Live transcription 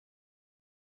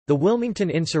The Wilmington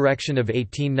Insurrection of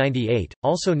 1898,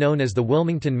 also known as the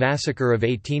Wilmington Massacre of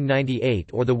 1898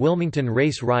 or the Wilmington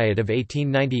Race Riot of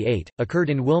 1898, occurred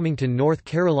in Wilmington, North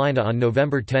Carolina on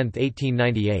November 10,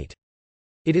 1898.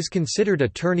 It is considered a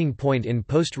turning point in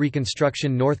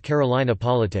post-Reconstruction North Carolina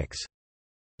politics.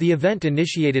 The event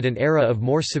initiated an era of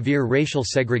more severe racial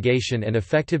segregation and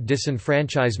effective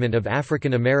disenfranchisement of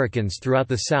African Americans throughout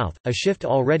the South, a shift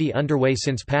already underway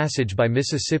since passage by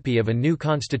Mississippi of a new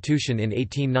constitution in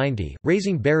 1890,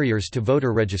 raising barriers to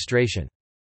voter registration.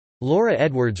 Laura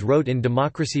Edwards wrote in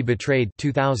Democracy Betrayed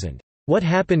 2000, "What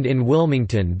happened in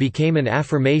Wilmington became an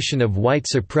affirmation of white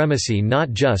supremacy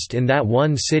not just in that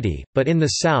one city, but in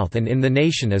the South and in the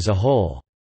nation as a whole,"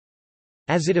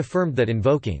 as it affirmed that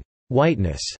invoking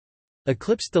whiteness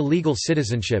eclipsed the legal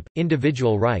citizenship,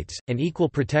 individual rights, and equal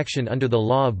protection under the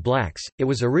law of blacks. It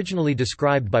was originally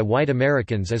described by white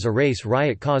Americans as a race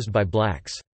riot caused by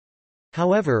blacks.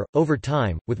 However, over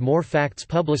time, with more facts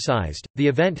publicized, the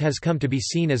event has come to be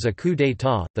seen as a coup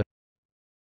d'état, the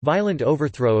violent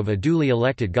overthrow of a duly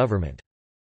elected government.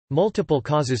 Multiple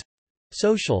causes,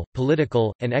 social,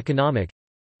 political, and economic,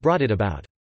 brought it about.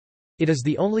 It is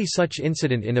the only such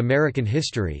incident in American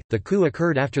history. The coup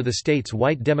occurred after the state's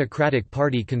white Democratic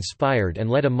Party conspired and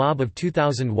led a mob of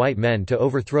 2,000 white men to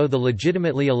overthrow the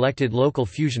legitimately elected local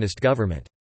Fusionist government.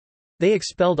 They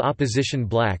expelled opposition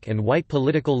black and white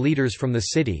political leaders from the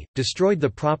city, destroyed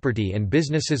the property and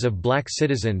businesses of black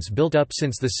citizens built up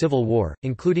since the Civil War,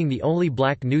 including the only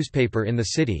black newspaper in the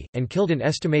city, and killed an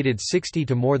estimated 60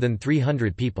 to more than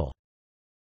 300 people.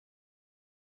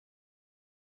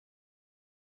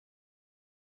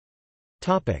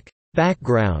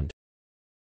 Background.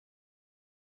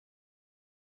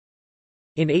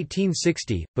 In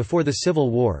 1860, before the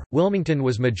Civil War, Wilmington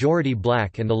was majority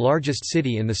black and the largest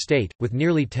city in the state, with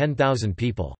nearly 10,000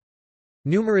 people.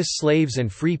 Numerous slaves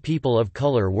and free people of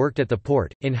color worked at the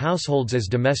port, in households as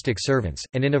domestic servants,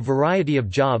 and in a variety of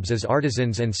jobs as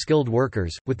artisans and skilled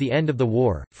workers. With the end of the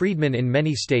war, freedmen in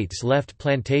many states left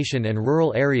plantation and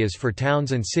rural areas for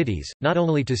towns and cities, not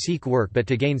only to seek work but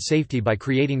to gain safety by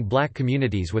creating black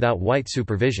communities without white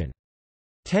supervision.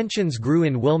 Tensions grew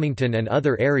in Wilmington and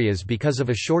other areas because of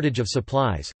a shortage of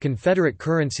supplies. Confederate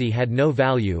currency had no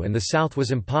value and the South was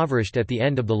impoverished at the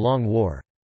end of the Long War.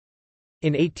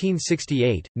 In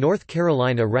 1868, North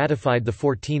Carolina ratified the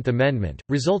 14th Amendment,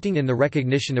 resulting in the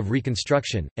recognition of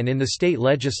Reconstruction, and in the state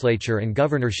legislature and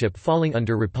governorship falling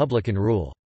under Republican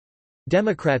rule.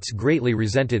 Democrats greatly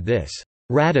resented this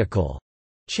 «radical»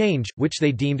 change, which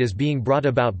they deemed as being brought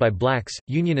about by blacks,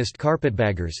 Unionist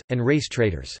carpetbaggers, and race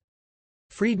traitors.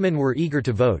 Freedmen were eager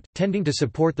to vote, tending to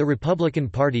support the Republican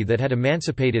Party that had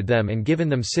emancipated them and given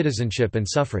them citizenship and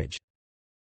suffrage.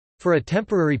 For a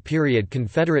temporary period,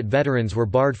 Confederate veterans were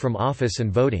barred from office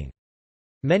and voting.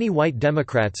 Many white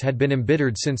Democrats had been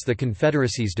embittered since the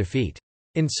Confederacy's defeat.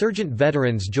 Insurgent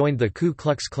veterans joined the Ku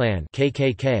Klux Klan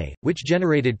 (KKK), which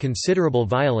generated considerable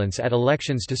violence at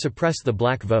elections to suppress the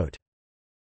black vote.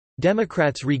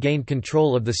 Democrats regained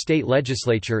control of the state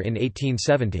legislature in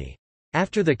 1870.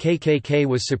 After the KKK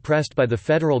was suppressed by the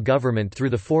federal government through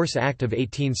the Force Act of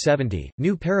 1870,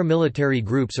 new paramilitary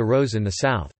groups arose in the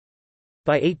South.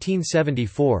 By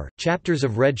 1874, chapters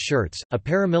of Red Shirts, a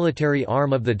paramilitary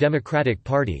arm of the Democratic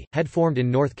Party, had formed in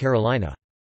North Carolina.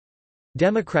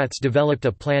 Democrats developed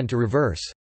a plan to reverse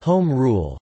home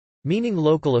rule, meaning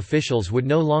local officials would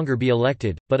no longer be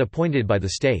elected, but appointed by the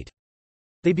state.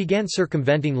 They began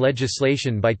circumventing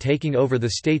legislation by taking over the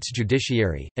state's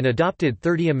judiciary, and adopted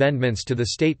 30 amendments to the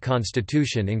state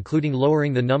constitution, including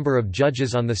lowering the number of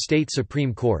judges on the state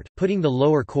Supreme Court, putting the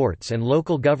lower courts and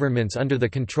local governments under the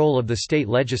control of the state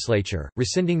legislature,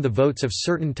 rescinding the votes of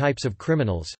certain types of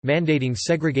criminals, mandating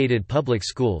segregated public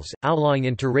schools, outlawing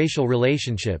interracial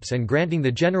relationships, and granting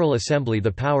the General Assembly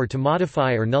the power to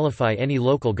modify or nullify any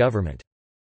local government.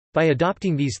 By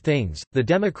adopting these things, the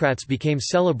Democrats became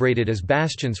celebrated as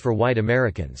bastions for white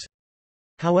Americans.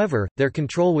 However, their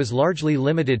control was largely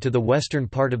limited to the western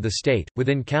part of the state,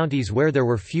 within counties where there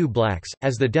were few blacks.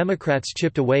 As the Democrats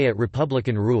chipped away at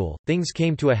Republican rule, things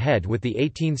came to a head with the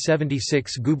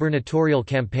 1876 gubernatorial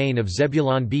campaign of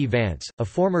Zebulon B. Vance, a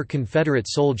former Confederate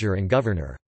soldier and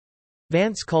governor.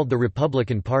 Vance called the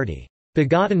Republican Party,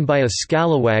 "begotten by a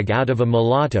scalawag out of a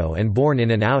mulatto and born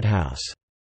in an outhouse."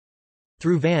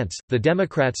 Through Vance, the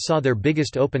Democrats saw their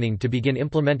biggest opening to begin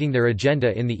implementing their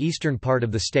agenda in the eastern part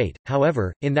of the state.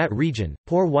 However, in that region,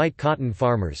 poor white cotton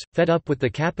farmers, fed up with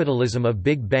the capitalism of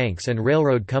big banks and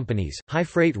railroad companies, high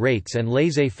freight rates and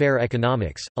laissez-faire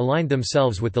economics, aligned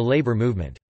themselves with the labor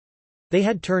movement. They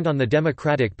had turned on the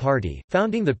Democratic Party,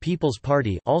 founding the People's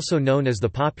Party, also known as the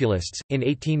Populists. In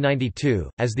 1892,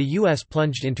 as the U.S.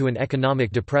 plunged into an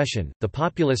economic depression, the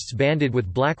Populists banded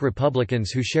with black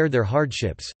Republicans who shared their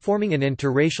hardships, forming an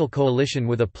interracial coalition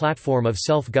with a platform of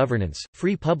self-governance,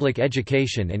 free public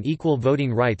education and equal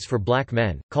voting rights for black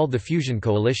men, called the Fusion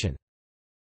Coalition.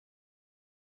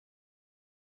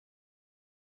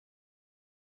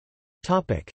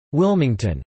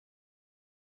 Wilmington.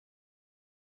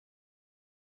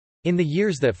 In the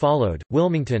years that followed,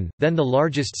 Wilmington, then the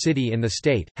largest city in the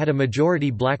state, had a majority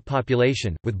black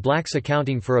population, with blacks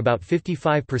accounting for about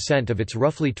 55% of its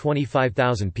roughly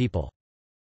 25,000 people.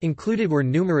 Included were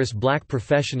numerous black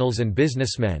professionals and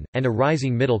businessmen, and a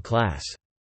rising middle class.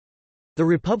 The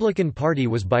Republican Party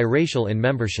was biracial in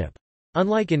membership.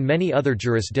 Unlike in many other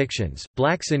jurisdictions,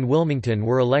 blacks in Wilmington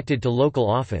were elected to local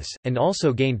office, and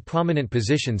also gained prominent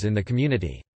positions in the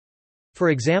community.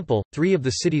 For example, 3 of the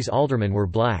city's aldermen were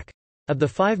black. Of the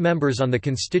 5 members on the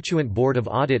Constituent Board of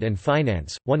Audit and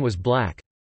Finance, 1 was black.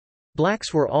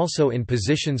 Blacks were also in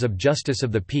positions of Justice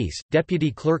of the Peace,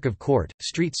 Deputy Clerk of Court,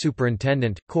 Street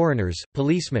Superintendent, coroners,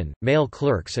 policemen, mail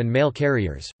clerks and mail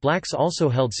carriers. Blacks also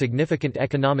held significant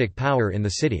economic power in the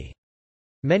city.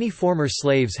 Many former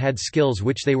slaves had skills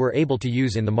which they were able to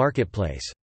use in the marketplace.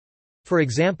 For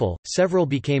example, several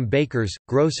became bakers,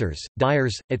 grocers,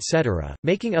 dyers, etc.,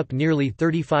 making up nearly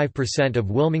 35%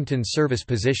 of Wilmington's service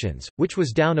positions, which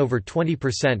was down over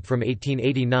 20% from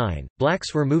 1889.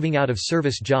 Blacks were moving out of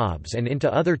service jobs and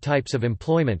into other types of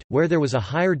employment, where there was a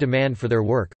higher demand for their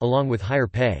work, along with higher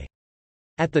pay.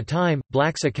 At the time,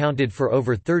 blacks accounted for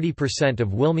over 30%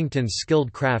 of Wilmington's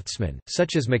skilled craftsmen,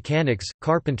 such as mechanics,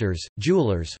 carpenters,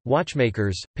 jewelers,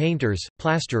 watchmakers, painters,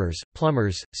 plasterers,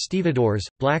 plumbers, stevedores,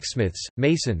 blacksmiths,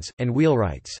 masons, and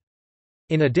wheelwrights.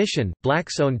 In addition,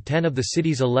 blacks owned 10 of the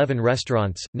city's 11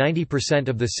 restaurants, 90%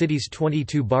 of the city's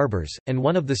 22 barbers, and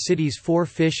one of the city's 4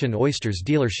 fish and oysters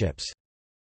dealerships.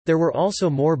 There were also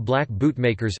more black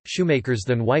bootmakers, shoemakers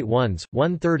than white ones.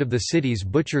 1/3 of the city's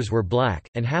butchers were black,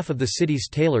 and half of the city's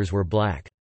tailors were black.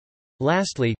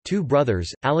 Lastly, 2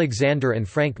 brothers, Alexander and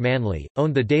Frank Manley,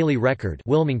 owned the Daily Record,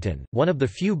 Wilmington, one of the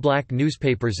few black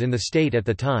newspapers in the state at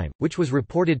the time, which was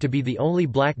reported to be the only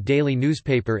black daily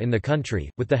newspaper in the country.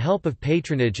 With the help of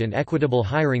patronage and equitable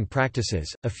hiring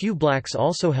practices, a few blacks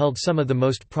also held some of the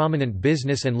most prominent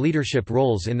business and leadership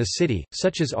roles in the city,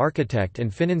 such as architect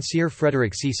and financier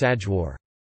Frederick C. Sagewar.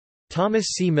 Thomas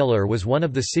C. Miller was one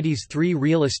of the city's 3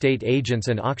 real estate agents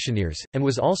and auctioneers, and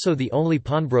was also the only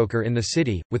pawnbroker in the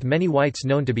city, with many whites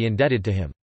known to be indebted to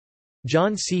him.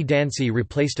 John C. Dancy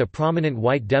replaced a prominent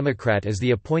white Democrat as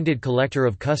the appointed collector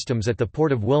of customs at the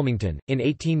Port of Wilmington, in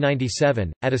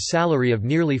 1897, at a salary of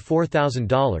nearly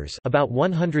 $4,000, about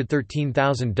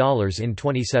 $113,000 in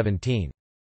 2017.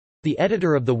 The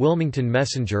editor of the Wilmington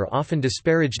Messenger often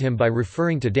disparaged him by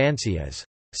referring to Dancy as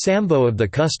Sambo of the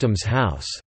Customs House.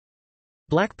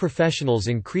 Black professionals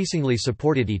increasingly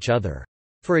supported each other.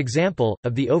 For example,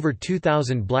 of the over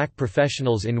 2,000 black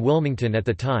professionals in Wilmington at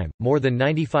the time, more than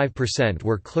 95%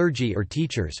 were clergy or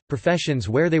teachers, professions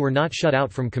where they were not shut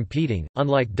out from competing,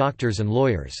 unlike doctors and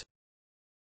lawyers.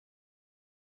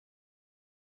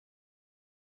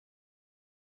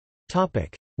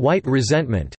 White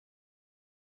resentment.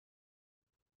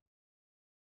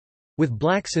 With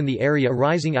blacks in the area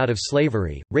rising out of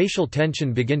slavery, racial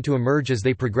tension began to emerge as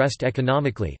they progressed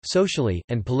economically, socially,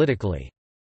 and politically.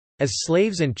 As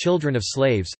slaves and children of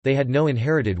slaves, they had no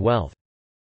inherited wealth.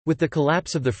 With the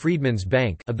collapse of the Freedmen's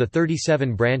Bank, of the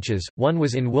 37 branches, one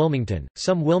was in Wilmington.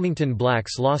 Some Wilmington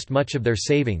blacks lost much of their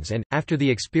savings and, after the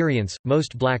experience,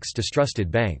 most blacks distrusted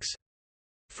banks.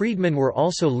 Freedmen were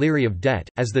also leery of debt,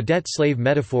 as the debt-slave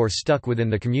metaphor stuck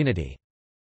within the community.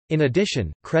 In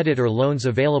addition, credit or loans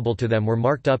available to them were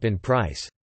marked up in price.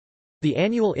 The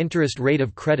annual interest rate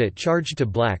of credit charged to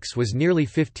blacks was nearly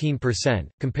 15%,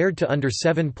 compared to under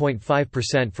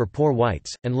 7.5% for poor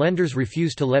whites, and lenders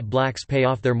refused to let blacks pay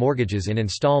off their mortgages in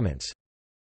installments.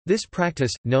 This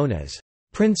practice, known as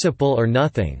principal or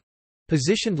nothing,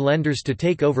 positioned lenders to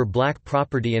take over black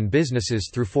property and businesses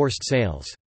through forced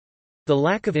sales. The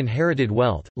lack of inherited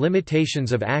wealth,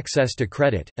 limitations of access to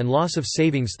credit, and loss of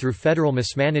savings through federal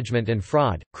mismanagement and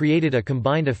fraud, created a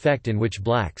combined effect in which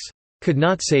blacks could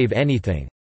not save anything,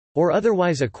 or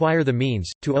otherwise acquire the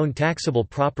means, to own taxable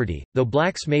property. Though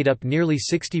blacks made up nearly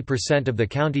 60% of the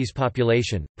county's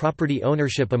population, property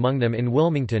ownership among them in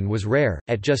Wilmington was rare,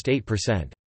 at just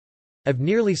 8%. Of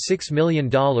nearly $6 million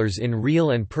in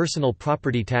real and personal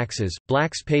property taxes,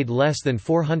 blacks paid less than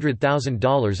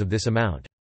 $400,000 of this amount.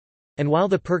 And while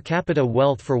the per capita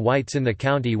wealth for whites in the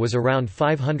county was around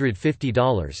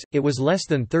 $550, it was less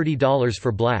than $30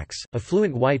 for blacks.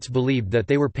 Affluent whites believed that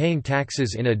they were paying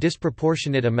taxes in a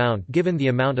disproportionate amount given the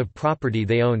amount of property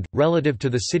they owned, relative to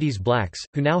the city's blacks,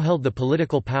 who now held the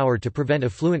political power to prevent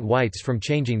affluent whites from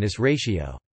changing this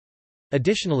ratio.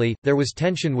 Additionally, there was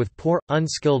tension with poor,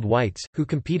 unskilled whites, who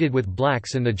competed with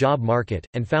blacks in the job market,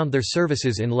 and found their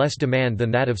services in less demand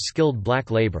than that of skilled black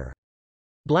labor.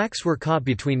 Blacks were caught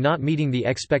between not meeting the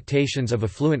expectations of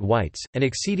affluent whites, and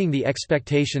exceeding the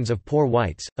expectations of poor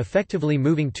whites, effectively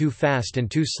moving too fast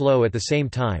and too slow at the same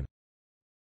time.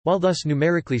 While thus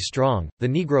numerically strong, the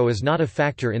Negro is not a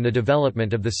factor in the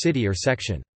development of the city or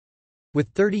section. With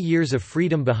 30 years of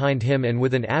freedom behind him and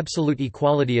with an absolute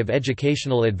equality of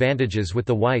educational advantages with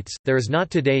the whites, there is not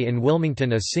today in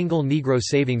Wilmington a single Negro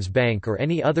savings bank or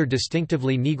any other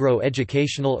distinctively Negro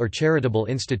educational or charitable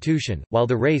institution, while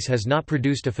the race has not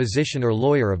produced a physician or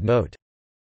lawyer of note.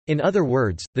 In other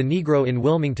words, the Negro in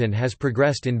Wilmington has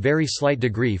progressed in very slight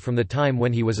degree from the time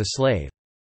when he was a slave.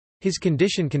 His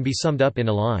condition can be summed up in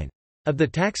a line. Of the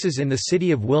taxes in the city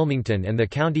of Wilmington and the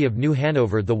county of New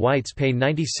Hanover, the whites pay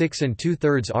 96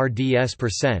 2/3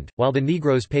 RDS%, while the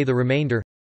Negroes pay the remainder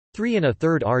 3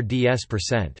 1/3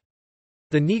 RDS%.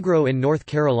 The Negro in North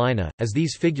Carolina, as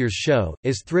these figures show,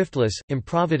 is thriftless,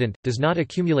 improvident, does not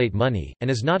accumulate money, and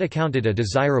is not accounted a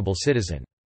desirable citizen.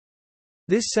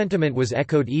 This sentiment was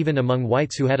echoed even among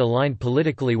whites who had aligned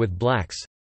politically with blacks.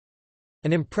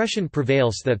 An impression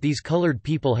prevails that these colored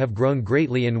people have grown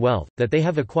greatly in wealth, that they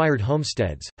have acquired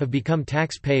homesteads, have become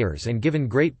taxpayers and given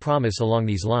great promise along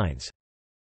these lines.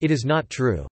 It is not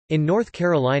true. In North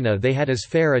Carolina they had as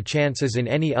fair a chance as in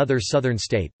any other southern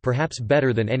state, perhaps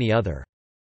better than any other.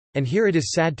 And here it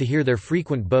is sad to hear their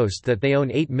frequent boast that they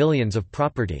own 8 millions of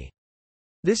property.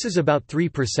 This is about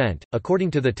 3%,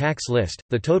 according to the tax list,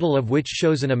 the total of which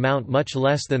shows an amount much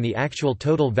less than the actual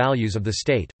total values of the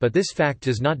state, but this fact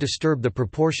does not disturb the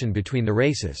proportion between the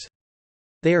races.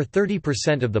 They are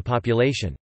 30% of the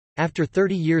population. After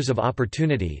 30 years of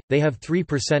opportunity, they have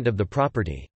 3% of the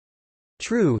property.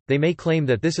 True, they may claim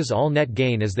that this is all net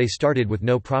gain as they started with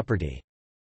no property.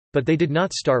 But they did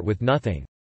not start with nothing.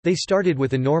 They started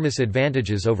with enormous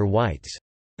advantages over whites.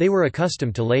 They were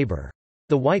accustomed to labor.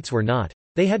 The whites were not.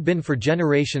 They had been for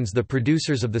generations the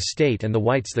producers of the state and the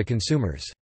whites the consumers.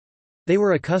 They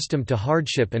were accustomed to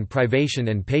hardship and privation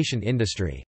and patient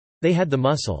industry. They had the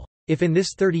muscle. If in this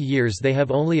 30 years they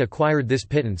have only acquired this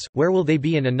pittance, where will they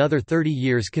be in another 30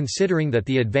 years considering that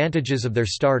the advantages of their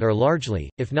start are largely,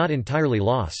 if not entirely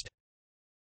lost?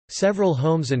 Several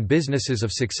homes and businesses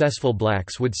of successful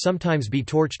blacks would sometimes be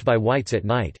torched by whites at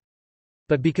night.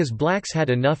 But because blacks had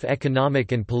enough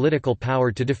economic and political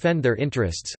power to defend their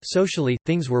interests, socially,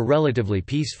 things were relatively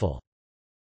peaceful.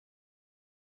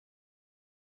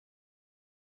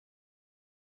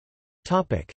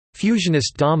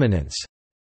 Fusionist dominance.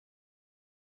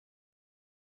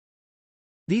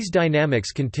 These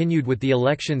dynamics continued with the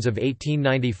elections of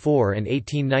 1894 and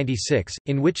 1896,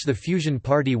 in which the Fusion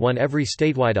Party won every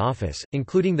statewide office,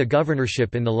 including the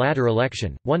governorship in the latter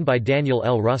election, won by Daniel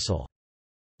L. Russell.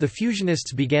 The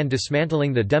Fusionists began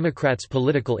dismantling the Democrats'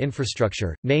 political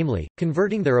infrastructure, namely,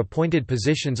 converting their appointed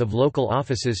positions of local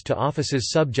offices to offices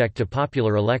subject to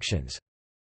popular elections.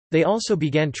 They also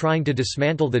began trying to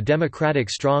dismantle the Democratic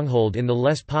stronghold in the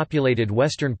less populated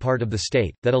western part of the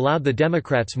state, that allowed the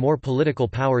Democrats more political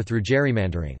power through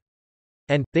gerrymandering.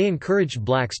 And, they encouraged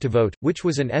blacks to vote, which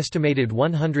was an estimated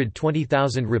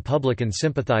 120,000 Republican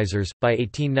sympathizers. By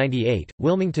 1898,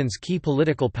 Wilmington's key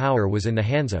political power was in the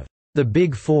hands of the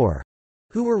Big Four,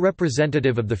 who were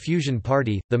representative of the Fusion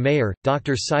Party: the mayor,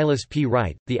 Dr. Silas P.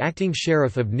 Wright; the acting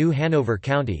sheriff of New Hanover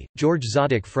County, George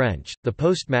Zadock French; the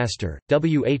postmaster,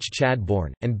 W. H.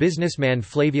 Chadbourne; and businessman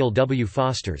Flavial W.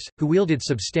 Fosters, who wielded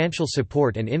substantial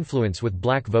support and influence with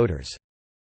black voters.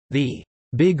 The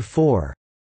Big Four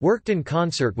worked in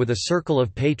concert with a circle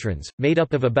of patrons, made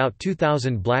up of about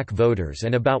 2,000 black voters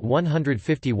and about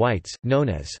 150 whites, known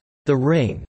as the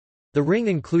Ring. The Ring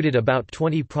included about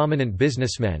 20 prominent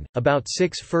businessmen, about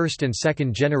 6 first- and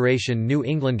second-generation New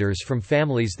Englanders from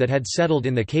families that had settled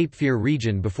in the Cape Fear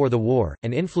region before the war,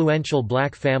 and influential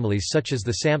black families such as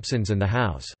the Sampsons and the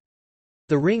Howes.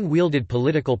 The Ring wielded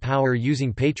political power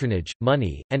using patronage,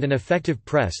 money, and an effective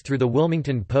press through the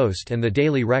Wilmington Post and the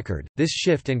Daily Record. This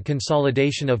shift and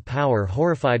consolidation of power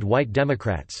horrified white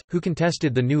Democrats, who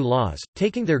contested the new laws,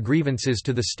 taking their grievances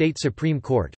to the state Supreme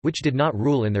Court, which did not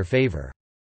rule in their favor.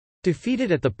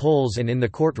 Defeated at the polls and in the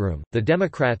courtroom, the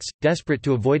Democrats, desperate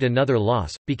to avoid another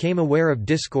loss, became aware of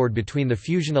discord between the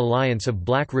Fusion alliance of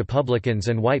black Republicans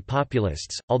and white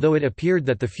populists, although it appeared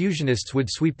that the Fusionists would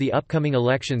sweep the upcoming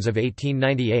elections of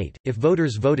 1898, if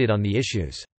voters voted on the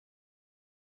issues.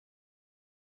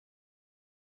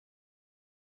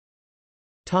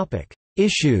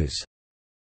 Issues.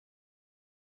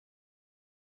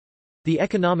 The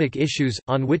economic issues,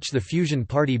 on which the Fusion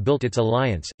Party built its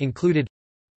alliance, included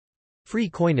free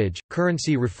coinage.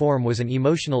 Currency reform was an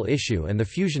emotional issue and the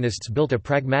Fusionists built a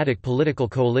pragmatic political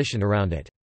coalition around it.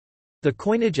 The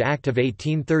Coinage Act of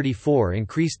 1834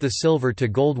 increased the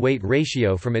silver-to-gold weight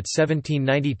ratio from its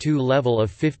 1792 level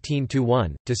of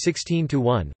 15:1, to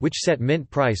 16:1, which set mint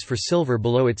price for silver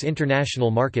below its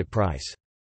international market price.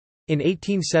 In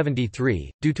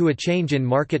 1873, due to a change in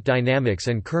market dynamics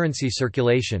and currency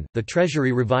circulation, the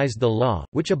Treasury revised the law,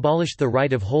 which abolished the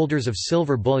right of holders of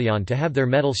silver bullion to have their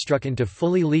metal struck into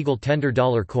fully legal tender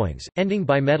dollar coins, ending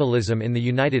bimetallism in the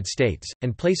United States,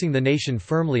 and placing the nation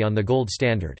firmly on the gold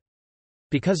standard.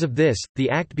 Because of this, the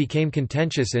act became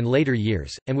contentious in later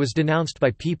years, and was denounced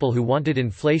by people who wanted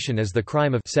inflation as the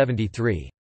crime of 73.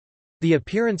 The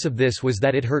appearance of this was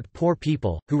that it hurt poor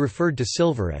people, who referred to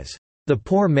silver as the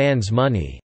poor man's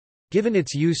money, given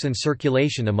its use and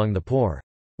circulation among the poor.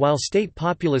 While state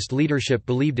populist leadership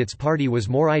believed its party was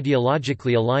more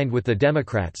ideologically aligned with the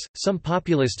Democrats, some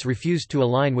populists refused to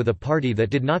align with a party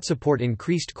that did not support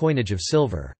increased coinage of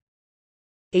silver.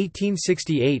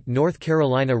 1868 North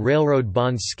Carolina Railroad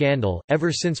bonds scandal.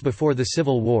 Ever since before the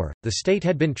Civil War, the state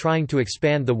had been trying to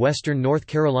expand the Western North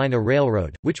Carolina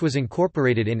Railroad, which was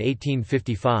incorporated in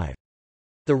 1855.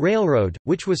 The railroad,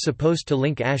 which was supposed to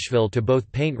link Asheville to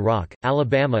both Paint Rock,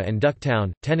 Alabama and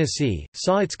Ducktown, Tennessee,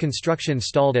 saw its construction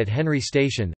stalled at Henry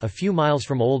Station, a few miles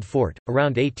from Old Fort,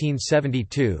 around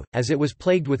 1872, as it was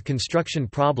plagued with construction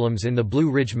problems in the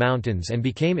Blue Ridge Mountains and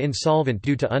became insolvent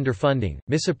due to underfunding,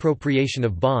 misappropriation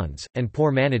of bonds, and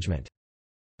poor management.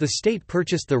 The state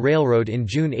purchased the railroad in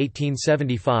June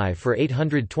 1875 for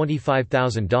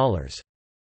 $825,000.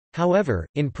 However,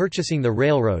 in purchasing the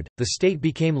railroad, the state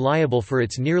became liable for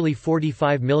its nearly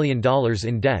 $45 million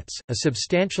in debts, a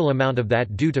substantial amount of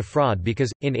that due to fraud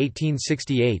because, in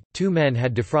 1868, two men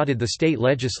had defrauded the state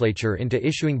legislature into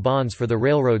issuing bonds for the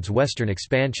railroad's western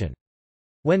expansion.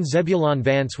 When Zebulon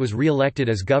Vance was re-elected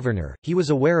as governor, he was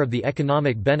aware of the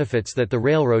economic benefits that the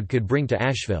railroad could bring to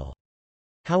Asheville.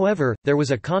 However, there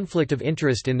was a conflict of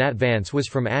interest in that Vance was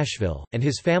from Asheville, and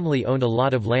his family owned a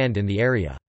lot of land in the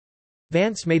area.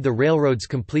 Vance made the railroad's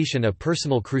completion a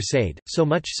personal crusade, so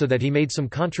much so that he made some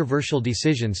controversial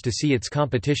decisions to see its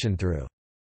competition through.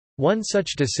 One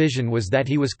such decision was that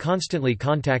he was constantly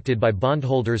contacted by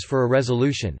bondholders for a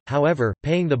resolution, however,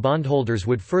 paying the bondholders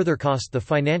would further cost the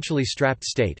financially strapped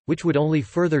state, which would only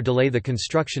further delay the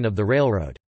construction of the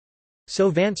railroad. So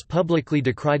Vance publicly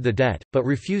decried the debt, but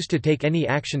refused to take any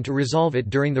action to resolve it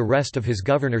during the rest of his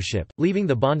governorship, leaving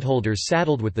the bondholders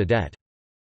saddled with the debt.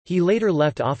 He later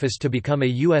left office to become a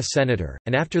U.S. Senator,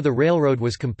 and after the railroad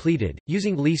was completed,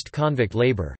 using leased convict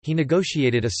labor, he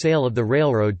negotiated a sale of the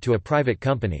railroad to a private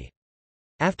company.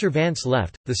 After Vance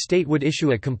left, the state would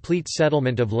issue a complete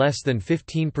settlement of less than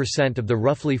 15% of the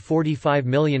roughly $45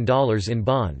 million in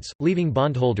bonds, leaving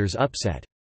bondholders upset.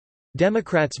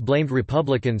 Democrats blamed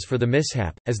Republicans for the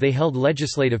mishap, as they held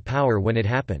legislative power when it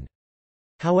happened.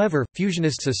 However,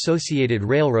 Fusionists associated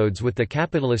railroads with the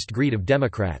capitalist greed of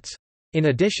Democrats. In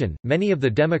addition, many of the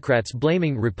Democrats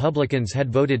blaming Republicans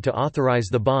had voted to authorize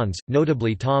the bonds,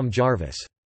 notably Tom Jarvis.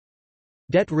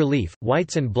 Debt relief.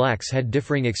 Whites and blacks had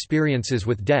differing experiences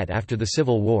with debt after the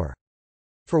Civil War.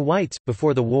 For whites,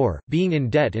 before the war, being in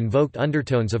debt invoked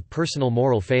undertones of personal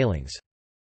moral failings.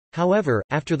 However,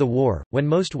 after the war, when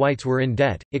most whites were in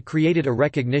debt, it created a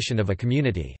recognition of a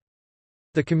community.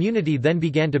 The community then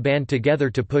began to band together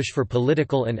to push for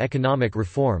political and economic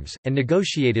reforms, and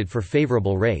negotiated for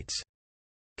favorable rates.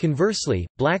 Conversely,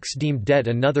 blacks deemed debt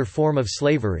another form of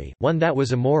slavery, one that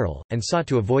was immoral, and sought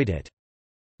to avoid it.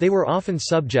 They were often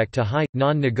subject to high,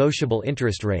 non-negotiable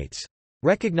interest rates.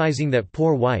 Recognizing that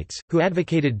poor whites, who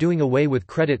advocated doing away with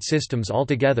credit systems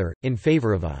altogether, in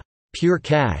favor of a pure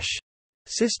cash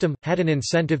system, had an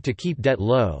incentive to keep debt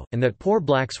low, and that poor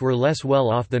blacks were less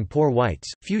well off than poor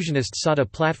whites, Fusionists sought a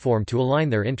platform to align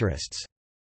their interests.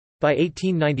 By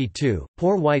 1892,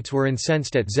 poor whites were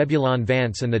incensed at Zebulon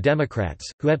Vance and the Democrats,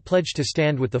 who had pledged to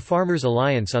stand with the Farmers'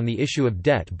 Alliance on the issue of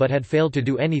debt but had failed to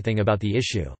do anything about the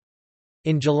issue.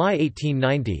 In July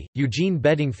 1890, Eugene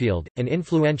Bedingfield, an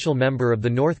influential member of the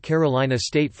North Carolina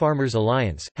State Farmers'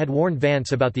 Alliance, had warned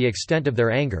Vance about the extent of their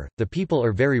anger. "The people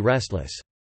are very restless.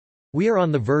 We are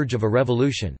on the verge of a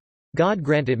revolution. God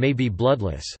grant it may be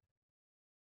bloodless.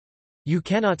 You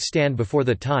cannot stand before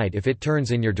the tide if it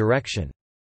turns in your direction.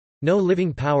 No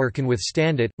living power can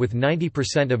withstand it. With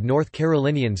 90% of North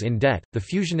Carolinians in debt, the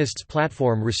Fusionists'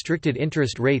 platform restricted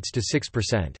interest rates to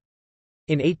 6%.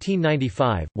 In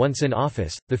 1895, once in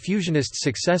office, the Fusionists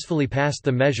successfully passed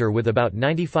the measure with about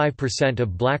 95%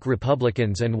 of black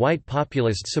Republicans and white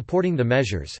populists supporting the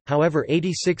measures. However,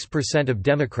 86% of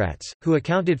Democrats, who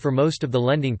accounted for most of the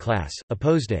lending class,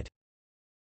 opposed it.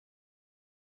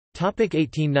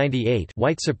 1898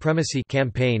 White Supremacy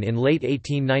campaign. In late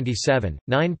 1897,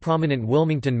 9 prominent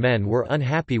Wilmington men were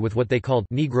unhappy with what they called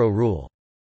Negro rule.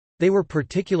 They were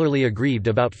particularly aggrieved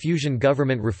about fusion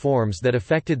government reforms that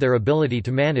affected their ability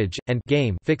to manage, and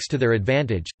game fixed to their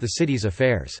advantage, the city's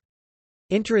affairs.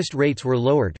 Interest rates were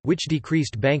lowered, which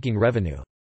decreased banking revenue.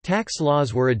 Tax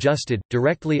laws were adjusted,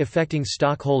 directly affecting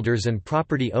stockholders and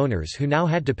property owners who now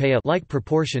had to pay a like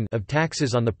proportion of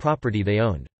taxes on the property they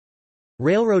owned.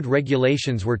 Railroad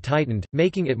regulations were tightened,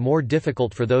 making it more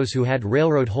difficult for those who had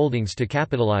railroad holdings to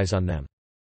capitalize on them.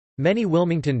 Many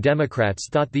Wilmington Democrats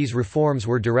thought these reforms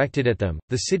were directed at them.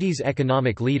 The city's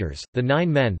economic leaders, the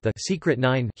 9 men, the Secret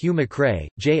Nine: Hugh McCrae,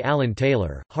 J. Allen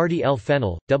Taylor, Hardy L.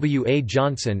 Fennell, W. A.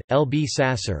 Johnson, L. B.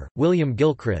 Sasser, William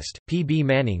Gilchrist, P. B.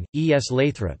 Manning, E. S.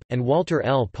 Lathrop, and Walter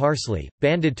L. Parsley,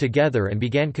 banded together and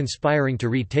began conspiring to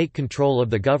retake control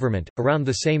of the government. Around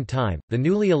the same time, the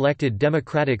newly elected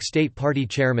Democratic State Party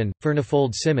chairman,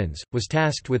 Furnifold Simmons, was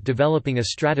tasked with developing a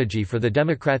strategy for the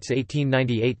Democrats'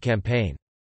 1898 campaign.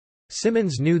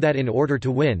 Simmons knew that in order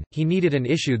to win, he needed an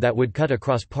issue that would cut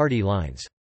across party lines.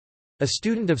 A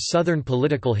student of Southern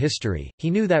political history, he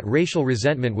knew that racial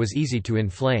resentment was easy to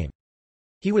inflame.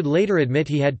 He would later admit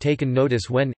he had taken notice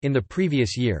when, in the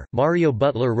previous year, Mario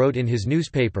Butler wrote in his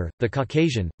newspaper, The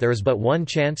Caucasian, "There is but one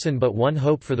chance and but one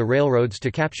hope for the railroads to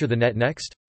capture the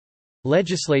next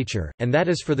legislature, and that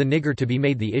is for the nigger to be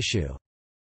made the issue."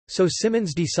 So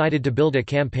Simmons decided to build a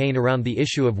campaign around the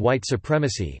issue of white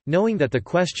supremacy, knowing that the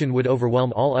question would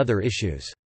overwhelm all other issues.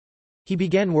 He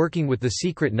began working with the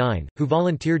Secret Nine, who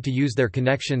volunteered to use their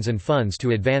connections and funds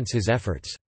to advance his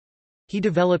efforts. He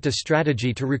developed a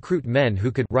strategy to recruit men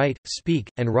who could write, speak,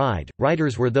 and ride.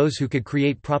 Writers were those who could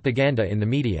create propaganda in the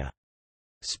media.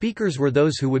 Speakers were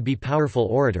those who would be powerful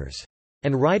orators.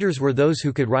 And riders were those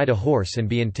who could ride a horse and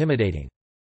be intimidating.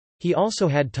 He also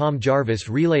had Tom Jarvis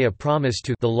relay a promise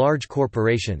to the large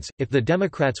corporations. If the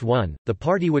Democrats won, the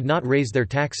party would not raise their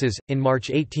taxes. In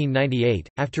March 1898,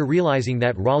 after realizing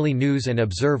that Raleigh News and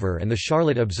Observer and the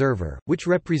Charlotte Observer, which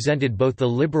represented both the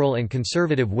liberal and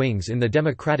conservative wings in the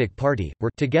Democratic Party, were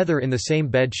together in the same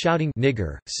bed shouting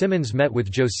 "nigger," Simmons met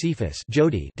with Josephus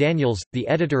Jody Daniels, the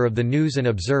editor of the News and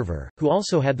Observer, who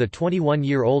also had the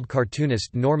 21-year-old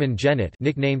cartoonist Norman Jennett,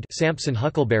 nicknamed Sampson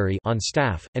Huckleberry, on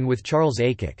staff, and with Charles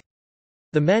Aycock.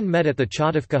 The men met at the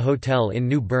Chautauqua Hotel in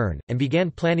New Bern, and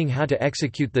began planning how to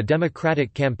execute the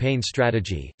Democratic campaign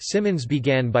strategy. Simmons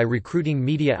began by recruiting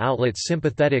media outlets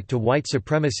sympathetic to white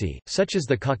supremacy, such as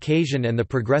the Caucasian and the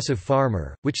Progressive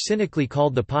Farmer, which cynically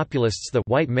called the populists the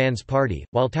white man's party,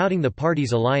 while touting the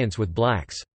party's alliance with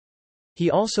blacks.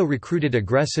 He also recruited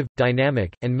aggressive,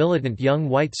 dynamic, and militant young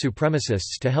white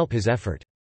supremacists to help his effort.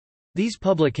 These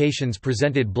publications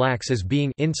presented blacks as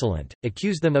being insolent,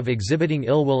 accused them of exhibiting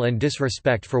ill will and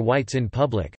disrespect for whites in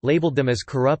public, labeled them as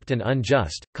corrupt and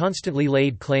unjust, constantly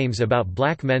laid claims about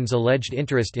black men's alleged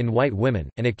interest in white women,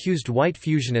 and accused white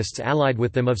fusionists allied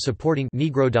with them of supporting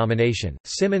Negro domination.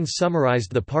 Simmons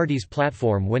summarized the party's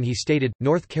platform when he stated,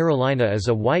 "North Carolina is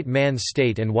a white man's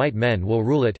state and white men will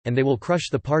rule it, and they will crush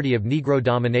the party of Negro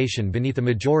domination beneath a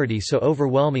majority so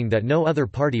overwhelming that no other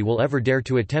party will ever dare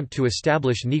to attempt to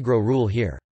establish Negro rule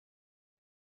here."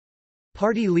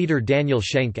 Party leader Daniel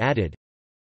Schenck added,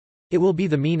 "It will be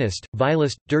the meanest,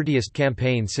 vilest, dirtiest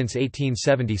campaign since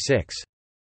 1876.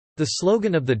 The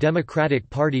slogan of the Democratic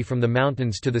Party from the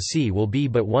mountains to the sea will be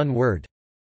but one word: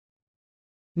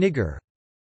 nigger."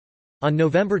 On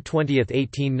November 20,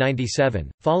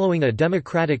 1897, following a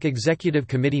Democratic Executive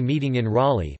Committee meeting in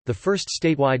Raleigh, the first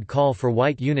statewide call for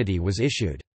white unity was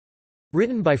issued.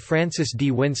 Written by Francis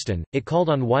D. Winston, it called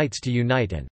on whites to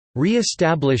unite and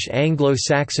 "re-establish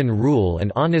Anglo-Saxon rule and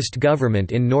honest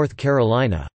government in North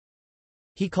Carolina."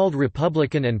 He called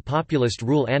Republican and populist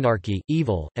rule anarchy,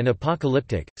 evil, and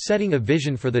apocalyptic, setting a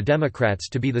vision for the Democrats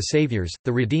to be the saviors,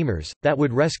 the redeemers, that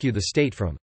would rescue the state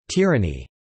from tyranny.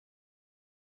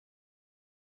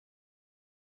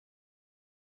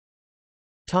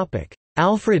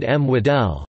 Alfred M.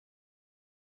 Waddell.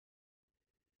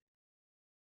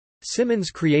 Simmons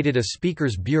created a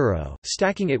speaker's bureau,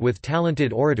 stacking it with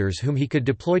talented orators whom he could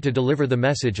deploy to deliver the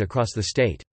message across the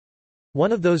state.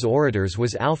 One of those orators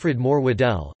was Alfred M.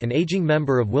 Waddell, an aging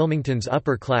member of Wilmington's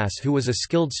upper class who was a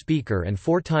skilled speaker and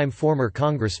four-time former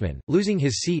congressman, losing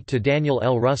his seat to Daniel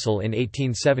L. Russell in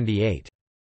 1878.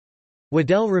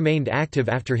 Waddell remained active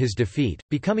after his defeat,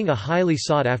 becoming a highly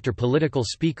sought-after political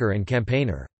speaker and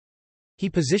campaigner. He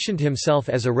positioned himself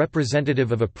as a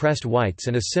representative of oppressed whites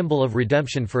and a symbol of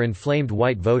redemption for inflamed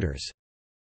white voters.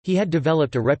 He had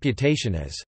developed a reputation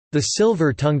as the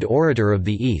silver-tongued orator of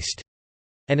the East,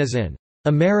 and as an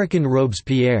American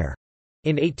Robespierre.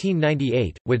 In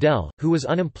 1898, Waddell, who was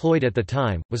unemployed at the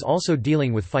time, was also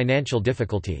dealing with financial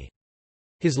difficulty.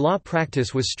 His law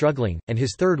practice was struggling, and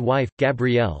his third wife,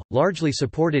 Gabrielle, largely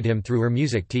supported him through her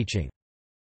music teaching.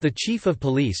 The chief of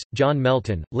police, John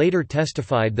Melton, later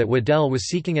testified that Waddell was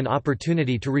seeking an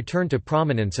opportunity to return to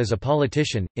prominence as a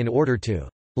politician, in order to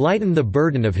lighten the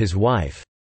burden of his wife.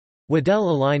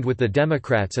 Waddell aligned with the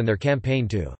Democrats and their campaign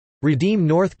to redeem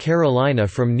North Carolina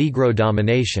from Negro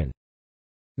domination.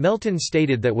 Melton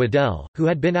stated that Waddell, who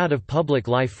had been out of public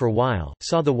life for a while,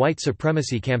 saw the white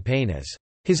supremacy campaign as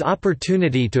his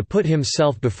opportunity to put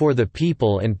himself before the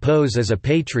people and pose as a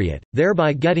patriot,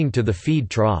 thereby getting to the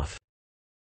feed trough.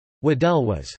 Waddell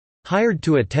was hired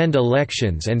to attend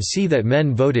elections and see that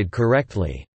men voted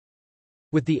correctly,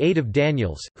 with the aid of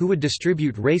Daniels, who would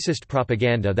distribute racist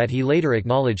propaganda that he later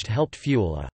acknowledged helped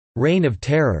fuel a reign of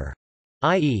terror,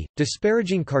 i.e.,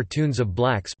 disparaging cartoons of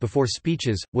blacks. Before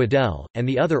speeches, Waddell, and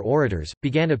the other orators,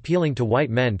 began appealing to white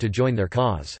men to join their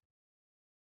cause.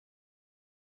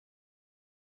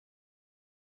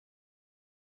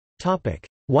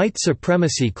 White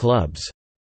supremacy clubs.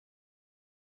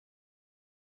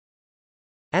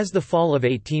 As the fall of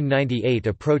 1898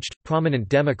 approached, prominent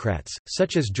Democrats,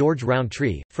 such as George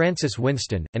Rountree, Francis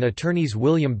Winston, and attorneys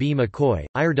William B. McCoy,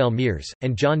 Iredell Mears,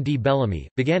 and John D. Bellamy,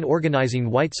 began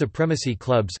organizing white supremacy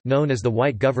clubs, known as the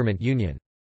White Government Union.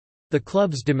 The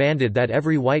clubs demanded that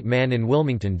every white man in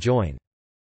Wilmington join.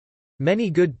 Many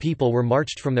good people were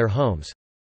marched from their homes,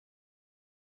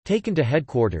 taken to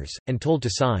headquarters, and told to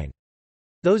sign.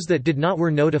 Those that did not were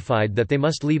notified that they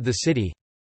must leave the city,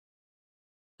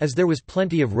 as there was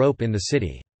plenty of rope in the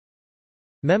city.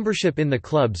 Membership in the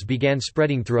clubs began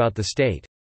spreading throughout the state.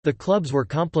 The clubs were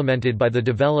complemented by the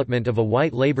development of a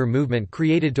white labor movement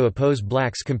created to oppose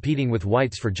blacks competing with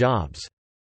whites for jobs.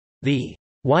 The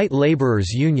White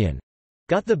Laborers Union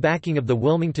got the backing of the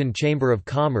Wilmington Chamber of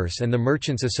Commerce and the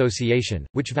Merchants Association,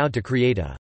 which vowed to create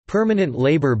a permanent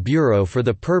labor bureau for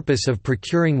the purpose of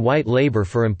procuring white labor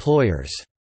for employers.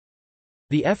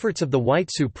 The efforts of the white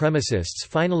supremacists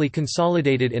finally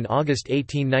consolidated in August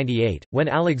 1898, when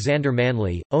Alexander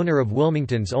Manly, owner of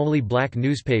Wilmington's only black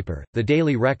newspaper, The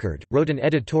Daily Record, wrote an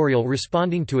editorial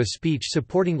responding to a speech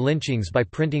supporting lynchings by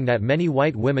printing that many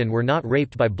white women were not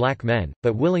raped by black men,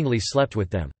 but willingly slept with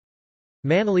them.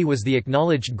 Manly was the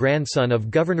acknowledged grandson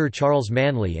of Governor Charles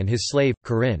Manly and his slave,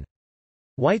 Corinne.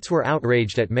 Whites were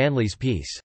outraged at Manly's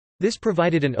piece. This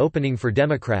provided an opening for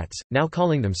Democrats, now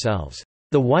calling themselves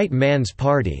the White Man's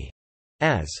Party,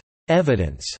 as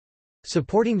evidence,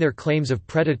 supporting their claims of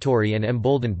predatory and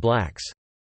emboldened blacks.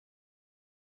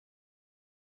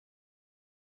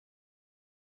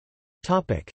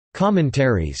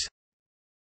 Commentaries.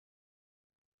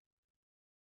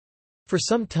 For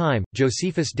some time,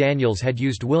 Josephus Daniels had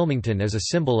used Wilmington as a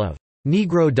symbol of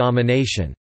Negro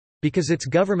domination, because its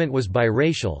government was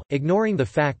biracial, ignoring the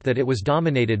fact that it was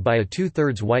dominated by a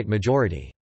two-thirds white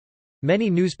majority.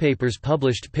 Many newspapers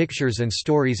published pictures and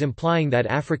stories implying that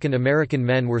African American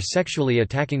men were sexually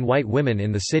attacking white women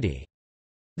in the city.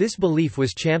 This belief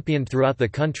was championed throughout the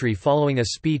country following a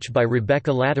speech by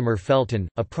Rebecca Latimer Felton,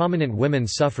 a prominent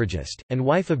women's suffragist, and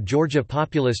wife of Georgia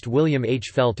populist William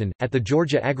H. Felton, at the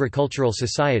Georgia Agricultural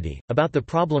Society, about the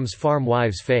problems farm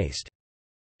wives faced.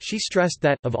 She stressed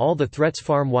that, of all the threats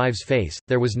farm wives face,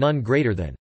 there was none greater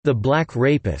than the black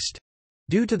rapist,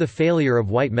 due to the failure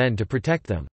of white men to protect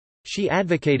them. She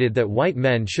advocated that white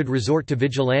men should resort to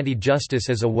vigilante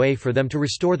justice as a way for them to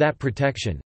restore that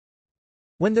protection.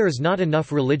 When there is not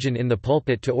enough religion in the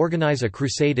pulpit to organize a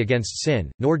crusade against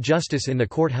sin, nor justice in the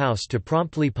courthouse to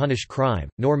promptly punish crime,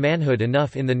 nor manhood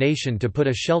enough in the nation to put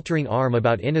a sheltering arm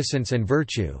about innocence and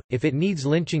virtue, if it needs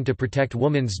lynching to protect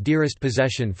woman's dearest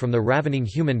possession from the ravening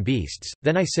human beasts,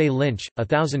 then I say lynch,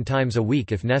 1,000 times a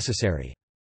week if necessary.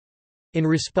 In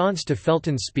response to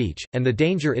Felton's speech, and the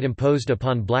danger it imposed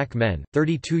upon black men,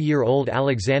 32-year-old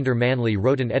Alexander Manly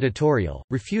wrote an editorial,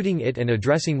 refuting it and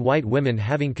addressing white women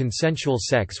having consensual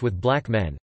sex with black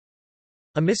men.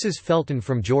 A Mrs. Felton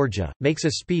from Georgia, makes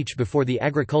a speech before the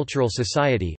Agricultural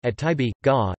Society, at Tybee,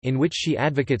 Ga., in which she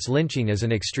advocates lynching as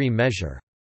an extreme measure.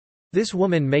 This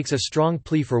woman makes a strong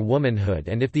plea for womanhood,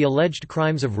 and if the alleged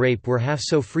crimes of rape were half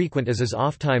so frequent as is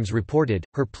ofttimes reported,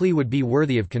 her plea would be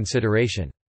worthy of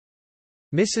consideration.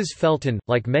 Mrs. Felton,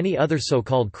 like many other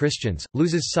so-called Christians,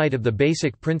 loses sight of the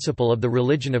basic principle of the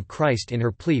religion of Christ in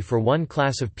her plea for one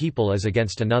class of people as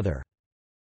against another.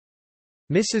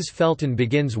 Mrs. Felton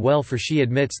begins well, for she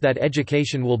admits that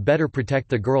education will better protect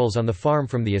the girls on the farm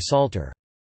from the assaulter.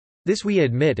 This we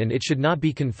admit, and it should not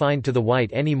be confined to the white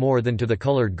any more than to the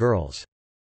colored girls.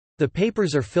 The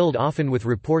papers are filled often with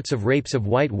reports of rapes of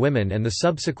white women and the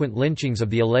subsequent lynchings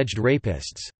of the alleged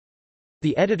rapists.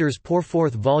 The editors pour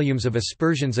forth volumes of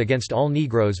aspersions against all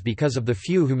Negroes because of the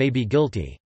few who may be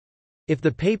guilty. If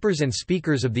the papers and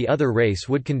speakers of the other race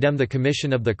would condemn the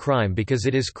commission of the crime because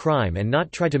it is crime and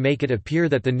not try to make it appear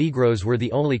that the Negroes were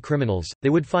the only criminals, they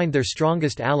would find their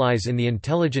strongest allies in the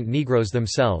intelligent Negroes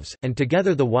themselves, and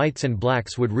together the whites and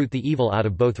blacks would root the evil out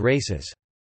of both races.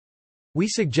 We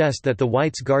suggest that the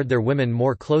whites guard their women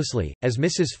more closely, as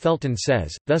Mrs. Felton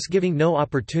says, thus giving no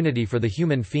opportunity for the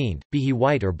human fiend, be he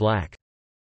white or black.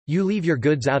 You leave your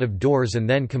goods out of doors and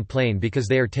then complain because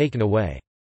they are taken away.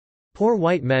 Poor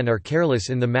white men are careless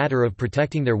in the matter of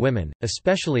protecting their women,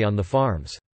 especially on the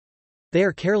farms. They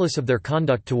are careless of their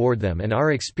conduct toward them, and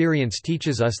our experience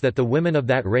teaches us that the women of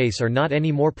that race are not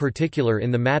any more particular in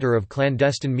the matter of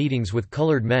clandestine meetings with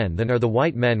colored men than are the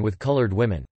white men with colored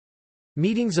women.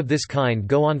 Meetings of this kind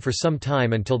go on for some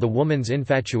time until the woman's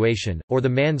infatuation, or the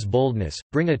man's boldness,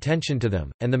 bring attention to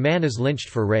them, and the man is lynched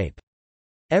for rape.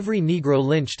 Every Negro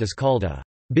lynched is called a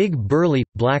big burly,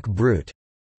 black brute,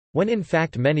 when in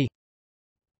fact many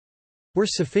were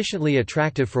sufficiently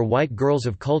attractive for white girls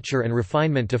of culture and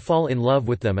refinement to fall in love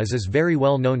with them, as is very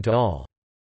well known to all.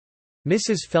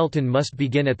 Mrs. Felton must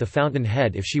begin at the fountain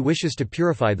head if she wishes to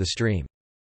purify the stream.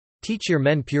 Teach your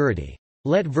men purity.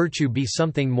 Let virtue be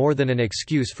something more than an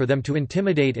excuse for them to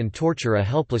intimidate and torture a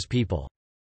helpless people.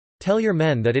 Tell your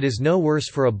men that it is no worse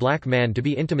for a black man to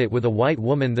be intimate with a white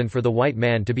woman than for the white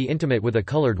man to be intimate with a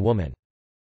colored woman.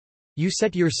 You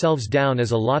set yourselves down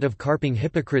as a lot of carping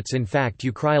hypocrites. In fact,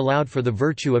 you cry aloud for the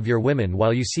virtue of your women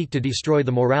while you seek to destroy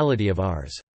the morality of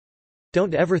ours.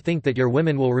 Don't ever think that your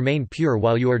women will remain pure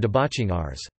while you are debauching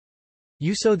ours.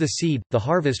 You sow the seed, the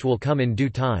harvest will come in due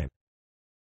time.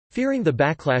 Fearing the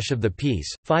backlash of the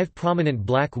peace, 5 prominent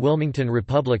black Wilmington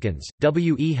Republicans,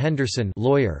 W. E. Henderson,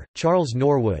 lawyer; Charles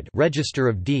Norwood, Register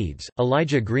of Deeds;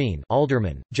 Elijah Green,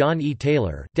 alderman; John E.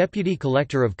 Taylor, Deputy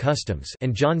Collector of Customs;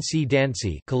 and John C.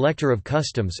 Dancy, Collector of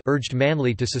Customs, urged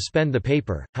Manley to suspend the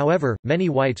paper. However, many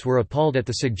whites were appalled at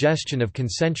the suggestion of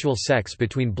consensual sex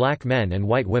between black men and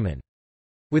white women.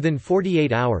 Within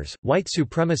 48 hours, white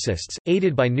supremacists,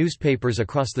 aided by newspapers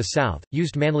across the South,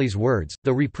 used Manley's words,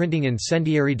 though reprinting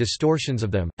incendiary distortions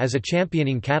of them, as a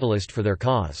championing catalyst for their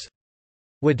cause.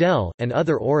 Waddell, and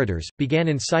other orators, began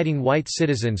inciting white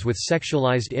citizens with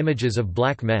sexualized images of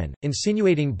black men,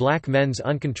 insinuating black men's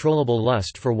uncontrollable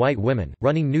lust for white women,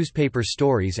 running newspaper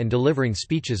stories and delivering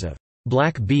speeches of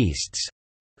black beasts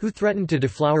who threatened to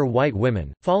deflower white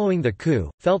women. Following the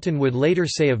coup, Felton would later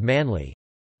say of Manley,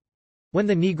 when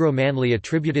the Negro Manley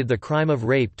attributed the crime of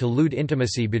rape to lewd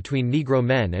intimacy between Negro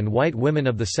men and white women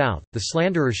of the South, the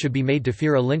slanderer should be made to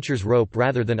fear a lyncher's rope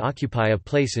rather than occupy a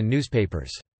place in newspapers.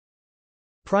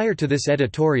 Prior to this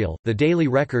editorial, the Daily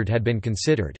Record had been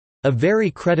considered a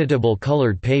very creditable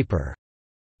colored paper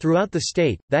throughout the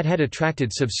state, that had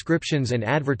attracted subscriptions and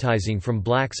advertising from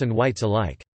blacks and whites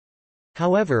alike.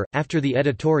 However, after the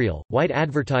editorial, white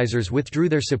advertisers withdrew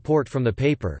their support from the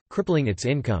paper, crippling its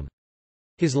income.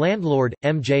 His landlord,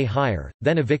 M. J. Heyer,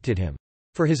 then evicted him.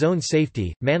 For his own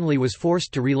safety, Manley was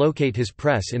forced to relocate his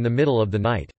press in the middle of the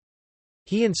night.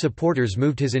 He and supporters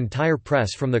moved his entire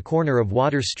press from the corner of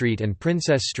Water Street and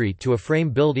Princess Street to a frame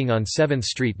building on 7th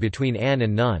Street between Ann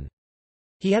and Nunn.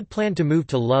 He had planned to move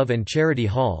to Love and Charity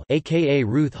Hall, aka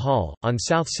Ruth Hall, on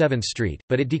South 7th Street,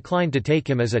 but it declined to take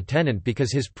him as a tenant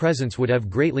because his presence would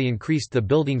have greatly increased the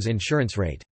building's insurance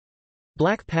rate.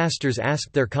 Black pastors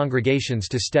asked their congregations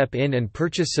to step in and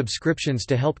purchase subscriptions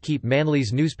to help keep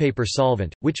Manley's newspaper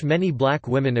solvent, which many black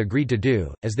women agreed to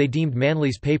do, as they deemed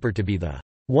Manley's paper to be the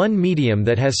one medium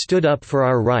that has stood up for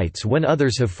our rights when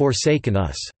others have forsaken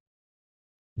us.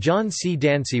 John C.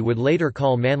 Dancy would later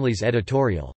call Manley's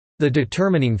editorial, the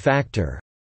determining factor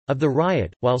of the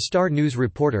riot, while Star News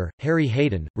reporter, Harry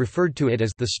Hayden, referred to it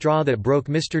as the straw that broke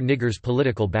Mr. Nigger's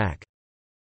political back.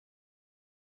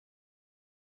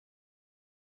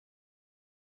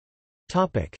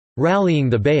 Rallying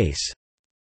the base.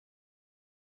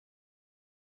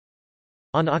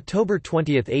 On October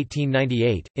 20,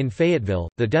 1898, in Fayetteville,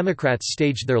 the Democrats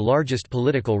staged their largest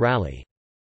political rally.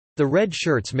 The Red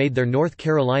Shirts made their North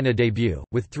Carolina debut,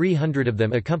 with 300 of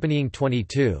them accompanying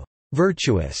 22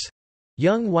 virtuous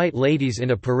young white ladies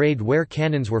in a parade where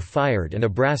cannons were fired and a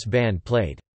brass band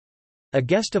played. A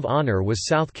guest of honor was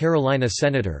South Carolina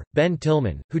Senator Ben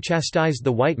Tillman, who chastised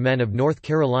the white men of North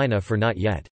Carolina for not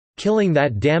yet killing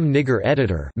that damn nigger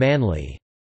editor Manly,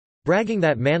 bragging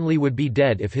that Manly would be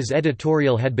dead if his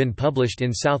editorial had been published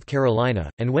in South Carolina,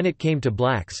 and when it came to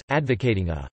blacks, advocating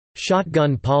a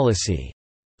shotgun policy.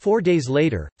 4 days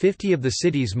later, 50 of the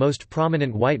city's most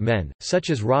prominent white men, such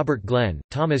as Robert Glenn,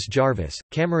 Thomas Jarvis,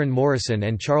 Cameron Morrison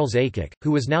and Charles Aycock, who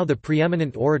was now the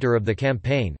preeminent orator of the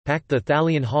campaign, packed the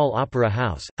Thalian Hall Opera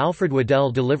House. Alfred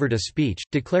Waddell delivered a speech,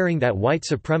 declaring that white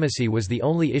supremacy was the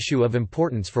only issue of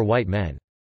importance for white men.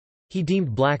 He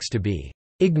deemed blacks to be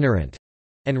ignorant,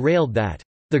 and railed that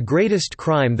the greatest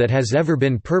crime that has ever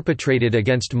been perpetrated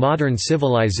against modern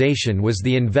civilization was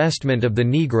the investment of the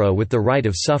Negro with the right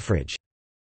of suffrage.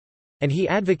 And he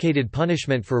advocated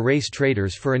punishment for race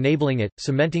traitors for enabling it,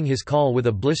 cementing his call with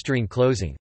a blistering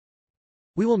closing.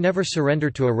 "We will never surrender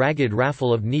to a ragged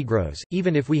raffle of Negroes,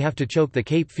 even if we have to choke the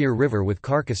Cape Fear River with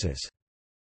carcasses."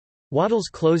 Waddell's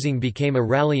closing became a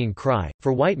rallying cry,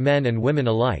 for white men and women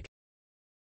alike.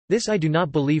 "This I do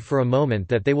not believe for a moment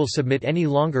that they will submit any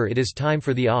longer. It is time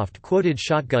for the oft-quoted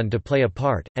shotgun to play a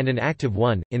part, and an active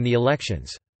one, in the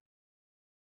elections.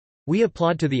 We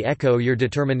applaud to the echo your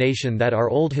determination that our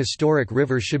old historic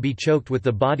river should be choked with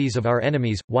the bodies of our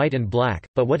enemies, white and black,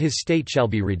 but what his state shall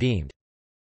be redeemed.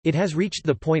 It has reached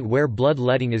the point where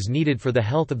blood-letting is needed for the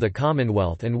health of the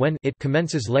Commonwealth, and when it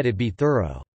commences let it be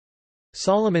thorough.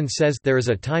 Solomon says, there is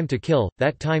a time to kill,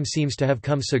 that time seems to have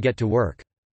come, so get to work.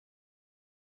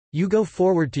 You go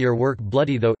forward to your work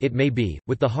bloody though it may be,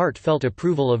 with the heartfelt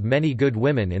approval of many good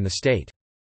women in the state.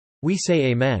 We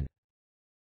say Amen."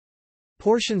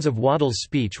 Portions of Waddell's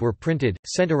speech were printed,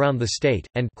 sent around the state,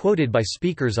 and quoted by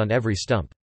speakers on every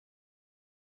stump.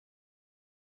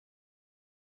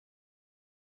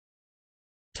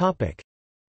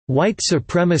 White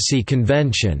Supremacy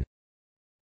Convention.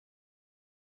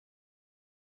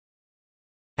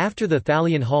 After the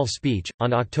Thalian Hall speech,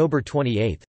 on October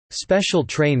 28, special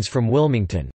trains from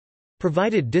Wilmington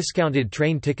provided discounted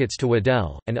train tickets to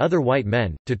Waddell, and other white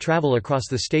men, to travel across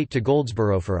the state to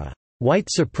Goldsboro for a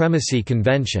White Supremacy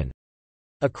Convention.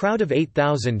 A crowd of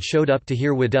 8,000 showed up to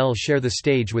hear Waddell share the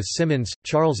stage with Simmons,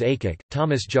 Charles Aycock,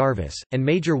 Thomas Jarvis, and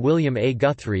Major William A.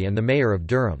 Guthrie and the mayor of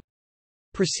Durham.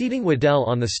 Preceding Waddell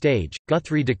on the stage,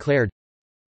 Guthrie declared,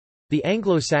 "The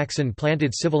Anglo-Saxon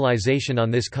planted civilization on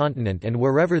this continent, and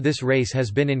wherever this race has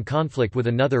been in conflict with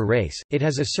another race, it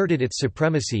has asserted its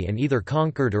supremacy and either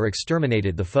conquered or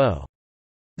exterminated the foe.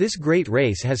 This great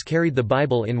race has carried the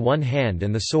Bible in one hand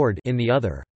and the sword in the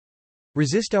other.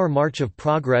 Resist our march of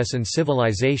progress and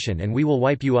civilization and we will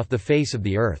wipe you off the face of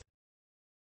the earth."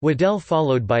 Waddell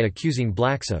followed by accusing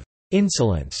blacks of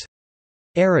insolence,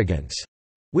 arrogance,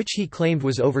 which he claimed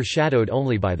was overshadowed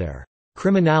only by their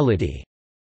criminality.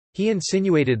 He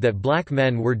insinuated that black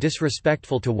men were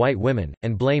disrespectful to white women,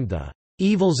 and blamed the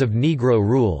evils of Negro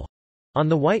rule on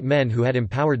the white men who had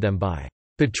empowered them by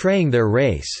betraying their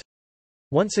race.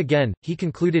 Once again, he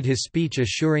concluded his speech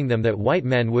assuring them that white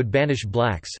men would banish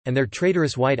blacks, and their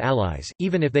traitorous white allies,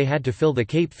 even if they had to fill the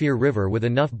Cape Fear River with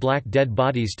enough black dead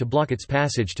bodies to block its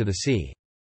passage to the sea.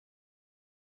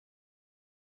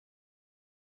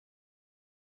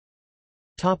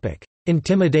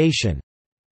 Intimidation.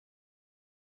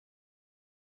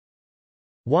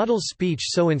 Waddell's speech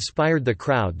so inspired the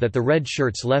crowd that the Red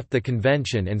Shirts left the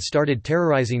convention and started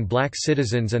terrorizing black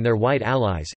citizens and their white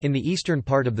allies, in the eastern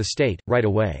part of the state, right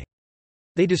away.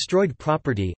 They destroyed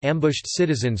property, ambushed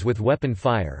citizens with weapon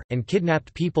fire, and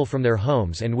kidnapped people from their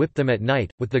homes and whipped them at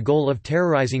night, with the goal of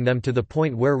terrorizing them to the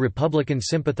point where Republican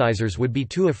sympathizers would be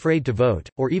too afraid to vote,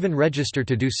 or even register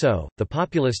to do so. The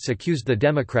populists accused the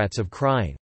Democrats of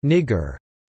crying, "Nigger,"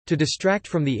 to distract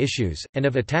from the issues, and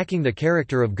of attacking the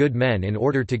character of good men in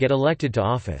order to get elected to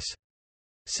office.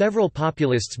 Several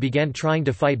populists began trying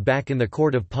to fight back in the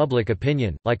court of public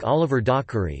opinion, like Oliver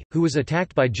Dockery, who was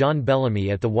attacked by John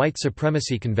Bellamy at the White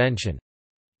Supremacy Convention.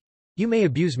 "You may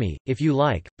abuse me, if you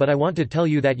like, but I want to tell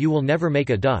you that you will never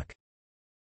make a duck.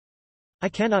 I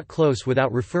cannot close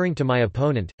without referring to my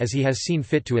opponent, as he has seen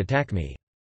fit to attack me."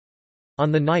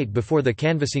 On the night before the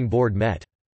canvassing board met,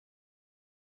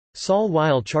 Saul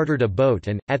Weil chartered a boat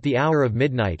and, at the hour of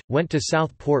midnight, went to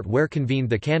Southport where convened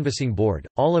the canvassing board,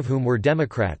 all of whom were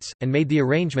Democrats, and made the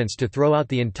arrangements to throw out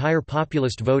the entire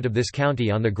populist vote of this county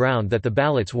on the ground that the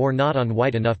ballots wore not on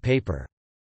white enough paper.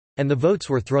 And the votes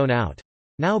were thrown out.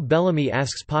 Now Bellamy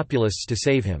asks populists to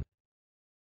save him.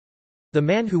 The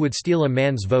man who would steal a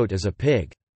man's vote is a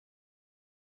pig.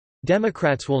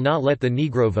 Democrats will not let the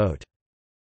Negro vote.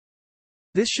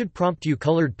 This should prompt you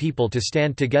colored people to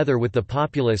stand together with the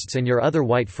populists and your other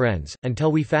white friends,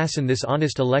 until we fasten this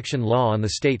honest election law on the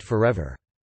state forever.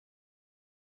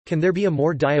 Can there be a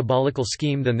more diabolical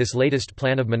scheme than this latest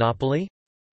plan of monopoly?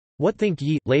 What think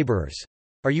ye, laborers?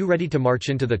 Are you ready to march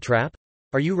into the trap?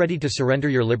 Are you ready to surrender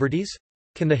your liberties?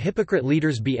 Can the hypocrite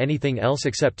leaders be anything else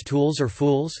except tools or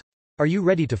fools? Are you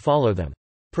ready to follow them?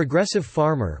 Progressive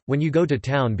farmer, when you go to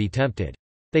town be tempted.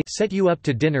 They set you up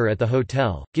to dinner at the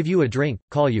hotel, give you a drink,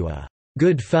 call you a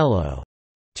good fellow,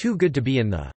 too good to be in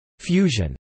the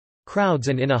fusion crowds,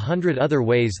 and in 100 other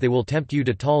ways they will tempt you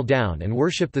to tall down and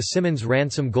worship the Simmons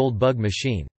ransom gold bug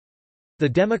machine. The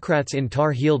Democrats in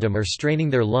Tar Heeldom are straining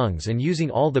their lungs and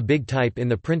using all the big type in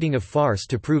the printing of farce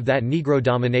to prove that Negro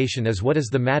domination is what is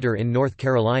the matter in North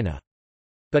Carolina.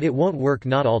 But it won't work,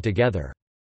 not altogether.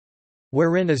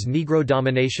 Wherein is Negro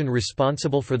domination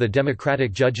responsible for the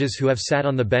Democratic judges who have sat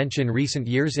on the bench in recent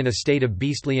years in a state of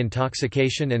beastly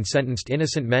intoxication and sentenced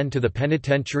innocent men to the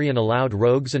penitentiary and allowed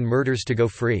rogues and murders to go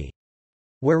free?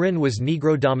 Wherein was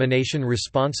Negro domination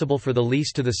responsible for the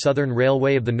lease to the Southern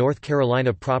Railway of the North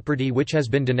Carolina property which has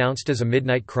been denounced as a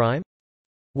midnight crime?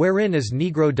 Wherein is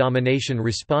Negro domination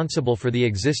responsible for the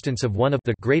existence of one of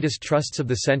the greatest trusts of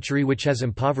the century which has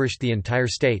impoverished the entire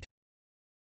state?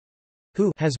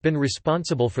 Who has been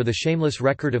responsible for the shameless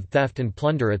record of theft and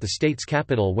plunder at the state's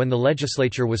capital when the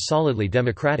legislature was solidly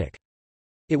Democratic?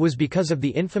 It was because of the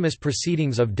infamous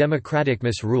proceedings of Democratic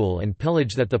misrule and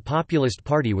pillage that the Populist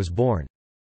Party was born.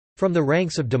 From the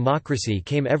ranks of democracy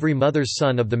came every mother's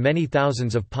son of the many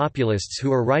thousands of populists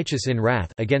who are righteous in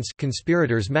wrath against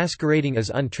conspirators masquerading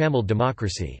as untrammeled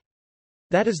democracy.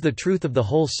 That is the truth of the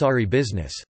whole sorry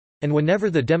business. And whenever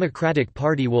the Democratic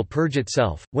Party will purge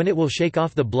itself, when it will shake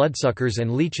off the bloodsuckers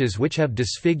and leeches which have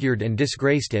disfigured and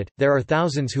disgraced it, there are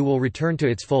thousands who will return to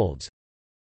its folds.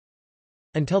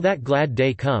 Until that glad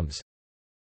day comes,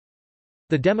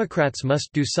 the Democrats must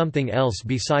do something else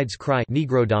besides cry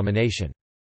Negro domination.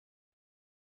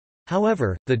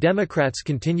 However, the Democrats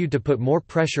continued to put more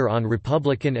pressure on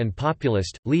Republican and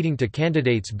populist, leading to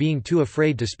candidates being too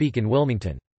afraid to speak in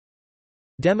Wilmington.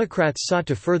 Democrats sought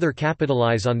to further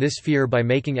capitalize on this fear by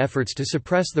making efforts to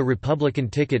suppress the Republican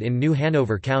ticket in New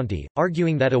Hanover County,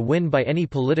 arguing that a win by any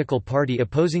political party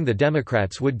opposing the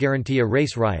Democrats would guarantee a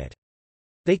race riot.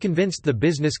 They convinced the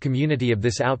business community of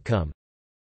this outcome.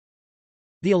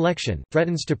 The election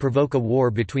threatens to provoke a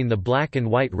war between the black and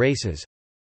white races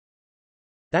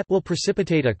that will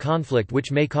precipitate a conflict which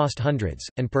may cost hundreds,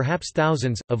 and perhaps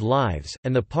thousands, of lives,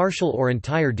 and the partial or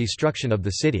entire destruction of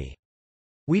the city.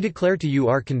 We declare to you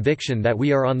our conviction that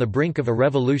we are on the brink of a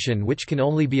revolution which can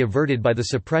only be averted by the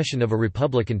suppression of a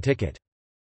Republican ticket.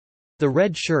 The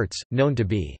red shirts, known to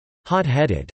be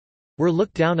hot-headed, were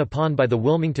looked down upon by the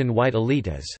Wilmington white elite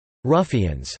as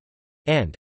ruffians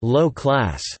and low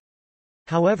class.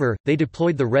 However, they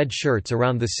deployed the red shirts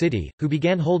around the city, who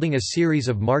began holding a series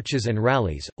of marches and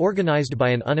rallies, organized by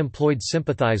an unemployed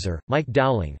sympathizer, Mike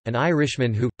Dowling, an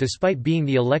Irishman who, despite being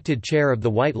the elected chair of the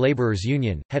White Laborers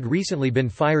Union, had recently been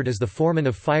fired as the foreman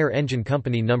of Fire Engine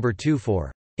Company No. 2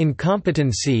 for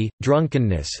incompetency,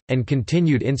 drunkenness, and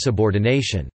continued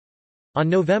insubordination. On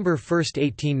November 1,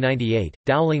 1898,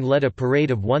 Dowling led a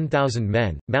parade of 1,000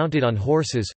 men, mounted on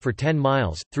horses, for 10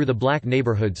 miles, through the black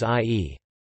neighborhoods i.e.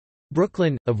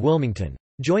 Brooklyn, of Wilmington.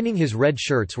 Joining his red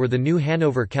shirts were the New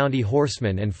Hanover County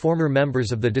Horsemen and former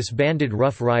members of the disbanded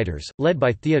Rough Riders, led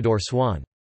by Theodore Swan.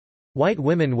 White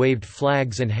women waved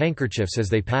flags and handkerchiefs as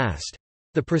they passed.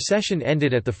 The procession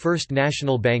ended at the First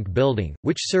National Bank building,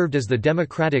 which served as the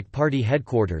Democratic Party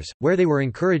headquarters, where they were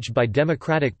encouraged by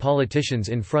Democratic politicians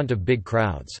in front of big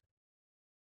crowds.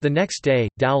 The next day,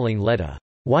 Dowling led a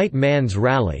white man's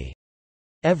rally.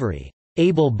 Every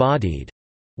able-bodied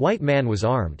white man was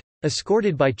armed.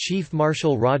 Escorted by Chief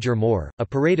Marshal Roger Moore, a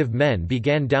parade of men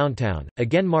began downtown,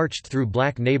 again marched through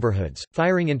black neighborhoods,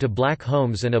 firing into black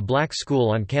homes and a black school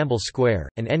on Campbell Square,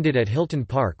 and ended at Hilton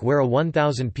Park where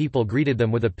 1,000 people greeted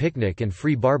them with a picnic and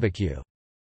free barbecue.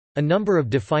 A number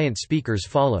of defiant speakers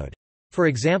followed. For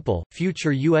example,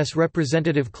 future U.S.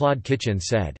 Representative Claude Kitchin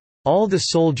said, "All the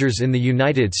soldiers in the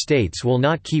United States will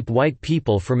not keep white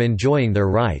people from enjoying their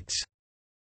rights."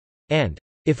 And,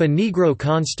 "If a Negro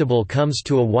constable comes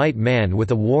to a white man with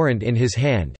a warrant in his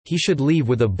hand, he should leave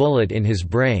with a bullet in his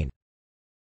brain."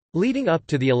 Leading up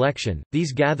to the election,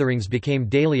 these gatherings became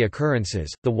daily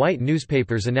occurrences. The white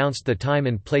newspapers announced the time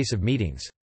and place of meetings.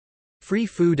 Free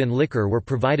food and liquor were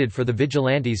provided for the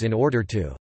vigilantes in order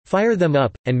to fire them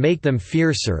up, and make them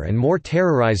fiercer and more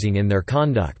terrorizing in their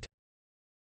conduct.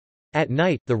 At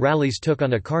night, the rallies took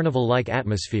on a carnival-like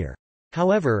atmosphere.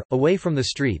 However, away from the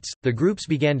streets, the groups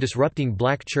began disrupting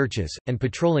black churches, and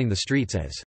patrolling the streets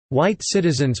as white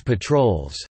citizens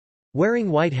patrols, wearing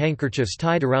white handkerchiefs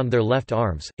tied around their left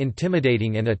arms,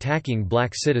 intimidating and attacking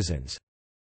black citizens.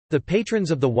 The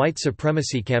patrons of the White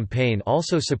Supremacy campaign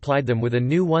also supplied them with a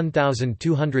new $1,200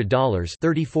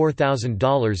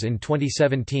 $34,000 in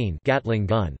 2017 Gatling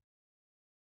gun.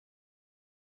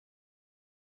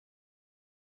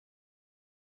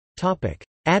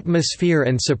 Atmosphere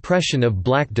and suppression of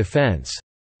black defense.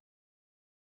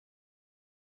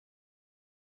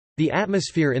 The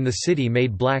atmosphere in the city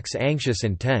made blacks anxious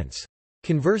and tense.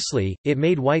 Conversely, it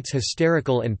made whites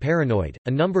hysterical and paranoid.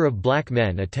 A number of black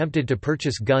men attempted to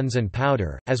purchase guns and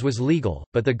powder, as was legal,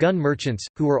 but the gun merchants,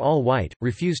 who were all white,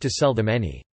 refused to sell them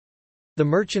any. The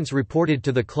merchants reported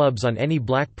to the clubs on any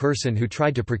black person who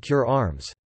tried to procure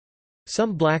arms.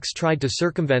 Some blacks tried to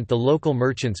circumvent the local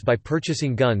merchants by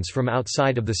purchasing guns from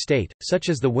outside of the state, such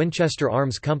as the Winchester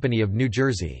Arms Company of New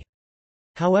Jersey.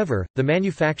 However, the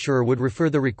manufacturer would refer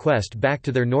the request back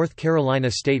to their North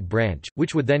Carolina state branch,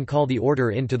 which would then call the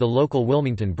order into the local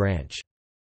Wilmington branch.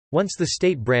 Once the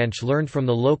state branch learned from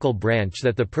the local branch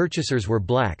that the purchasers were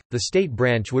black, the state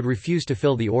branch would refuse to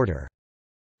fill the order.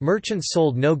 Merchants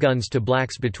sold no guns to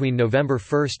blacks between November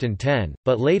 1 and 10,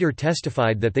 but later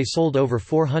testified that they sold over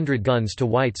 400 guns to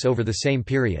whites over the same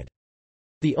period.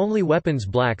 The only weapons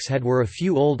blacks had were a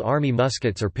few old army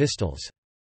muskets or pistols.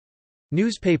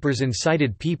 Newspapers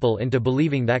incited people into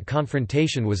believing that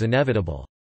confrontation was inevitable.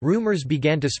 Rumors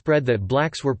began to spread that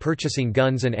blacks were purchasing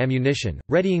guns and ammunition,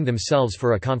 readying themselves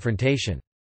for a confrontation.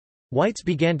 Whites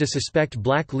began to suspect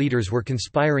black leaders were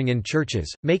conspiring in churches,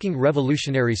 making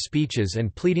revolutionary speeches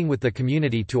and pleading with the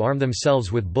community to arm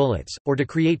themselves with bullets, or to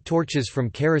create torches from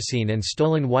kerosene and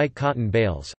stolen white cotton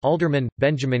bales. Alderman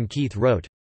Benjamin Keith wrote,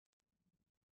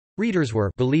 "Readers were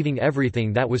believing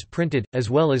everything that was printed, as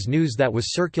well as news that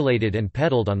was circulated and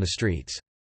peddled on the streets.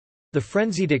 The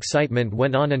frenzied excitement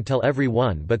went on until every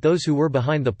one but those who were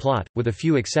behind the plot, with a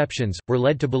few exceptions, were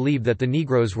led to believe that the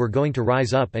Negroes were going to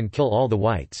rise up and kill all the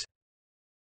whites."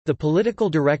 The political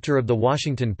director of The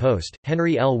Washington Post,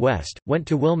 Henry L. West, went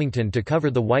to Wilmington to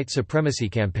cover the white supremacy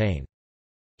campaign.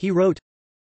 He wrote,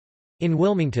 "In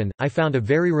Wilmington, I found a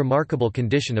very remarkable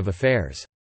condition of affairs.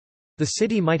 The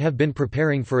city might have been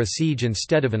preparing for a siege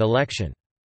instead of an election.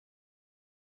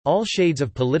 All shades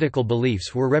of political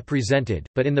beliefs were represented,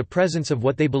 but in the presence of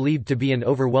what they believed to be an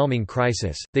overwhelming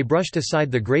crisis, they brushed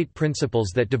aside the great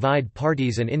principles that divide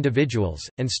parties and individuals,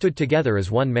 and stood together as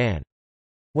one man.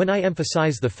 When I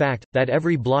emphasize the fact, that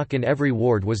every block in every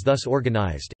ward was thus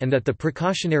organized, and that the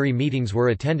precautionary meetings were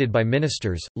attended by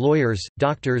ministers, lawyers,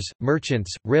 doctors,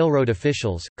 merchants, railroad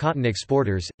officials, cotton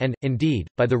exporters, and, indeed,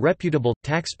 by the reputable,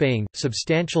 tax-paying,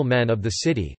 substantial men of the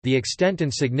city, the extent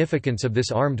and significance of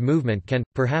this armed movement can,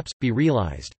 perhaps, be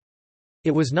realized.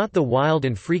 It was not the wild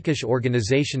and freakish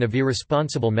organization of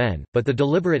irresponsible men, but the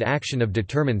deliberate action of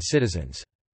determined citizens.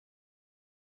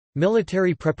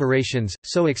 Military preparations,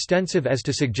 so extensive as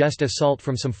to suggest assault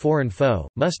from some foreign foe,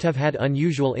 must have had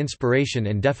unusual inspiration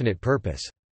and definite purpose.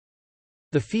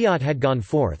 The fiat had gone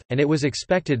forth, and it was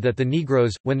expected that the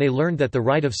Negroes, when they learned that the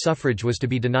right of suffrage was to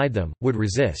be denied them, would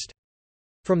resist.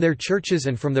 From their churches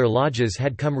and from their lodges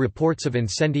had come reports of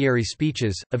incendiary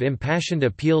speeches, of impassioned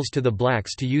appeals to the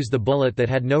blacks to use the bullet that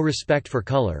had no respect for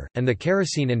color, and the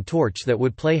kerosene and torch that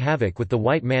would play havoc with the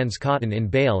white man's cotton in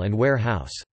bale and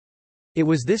warehouse. It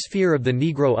was this fear of the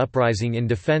Negro uprising in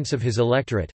defense of his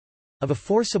electorate—of a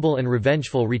forcible and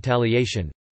revengeful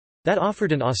retaliation—that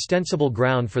offered an ostensible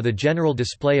ground for the general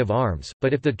display of arms,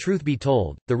 but if the truth be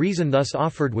told, the reason thus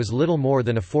offered was little more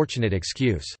than a fortunate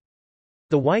excuse.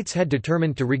 The whites had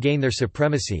determined to regain their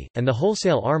supremacy, and the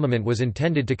wholesale armament was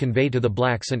intended to convey to the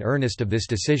blacks an earnest of this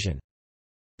decision.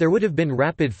 There would have been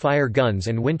rapid-fire guns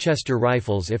and Winchester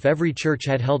rifles if every church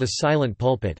had held a silent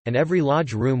pulpit, and every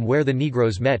lodge room where the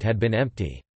Negroes met had been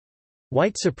empty.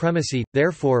 White supremacy,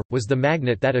 therefore, was the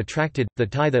magnet that attracted, the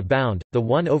tie that bound, the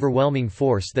one overwhelming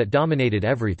force that dominated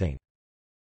everything.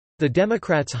 The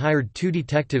Democrats hired 2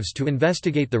 detectives to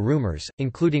investigate the rumors,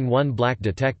 including one black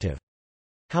detective.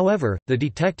 However, the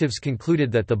detectives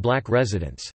concluded that the black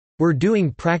residents were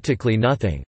doing practically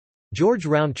nothing. George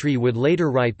Roundtree would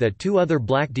later write that 2 other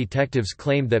black detectives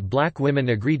claimed that black women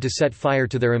agreed to set fire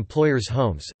to their employers'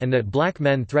 homes, and that black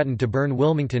men threatened to burn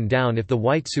Wilmington down if the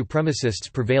white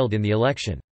supremacists prevailed in the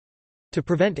election. To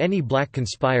prevent any black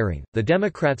conspiring, the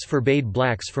Democrats forbade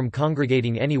blacks from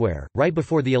congregating anywhere. Right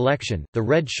before the election, the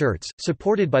Red Shirts,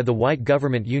 supported by the white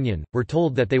government union, were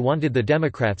told that they wanted the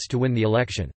Democrats to win the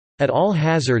election, "at all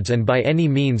hazards and by any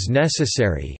means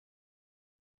necessary,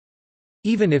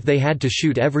 even if they had to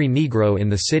shoot every Negro in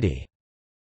the city."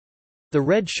 The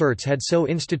Red Shirts had so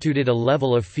instituted a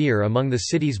level of fear among the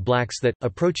city's blacks that,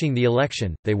 approaching the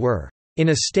election, they were in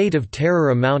a state of terror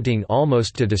amounting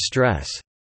almost to distress.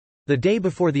 The day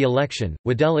before the election,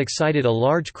 Waddell excited a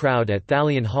large crowd at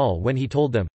Thalian Hall when he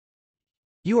told them,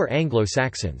 "You are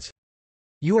Anglo-Saxons.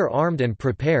 You are armed and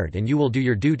prepared and you will do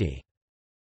your duty.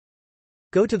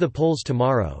 Go to the polls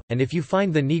tomorrow, and if you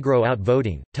find the Negro out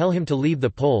voting, tell him to leave the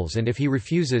polls, and if he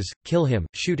refuses, kill him,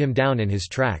 shoot him down in his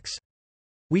tracks.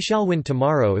 We shall win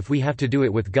tomorrow if we have to do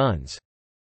it with guns."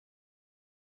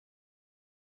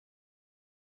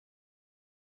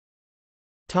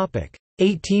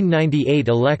 1898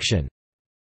 election.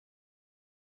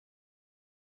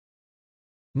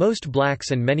 Most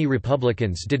blacks and many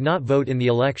Republicans did not vote in the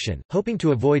election, hoping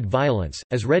to avoid violence,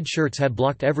 as Red Shirts had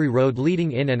blocked every road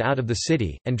leading in and out of the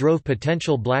city, and drove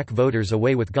potential black voters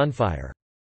away with gunfire.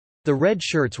 The Red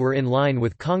Shirts were in line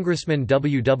with Congressman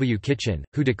W. W. Kitchen,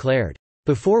 who declared,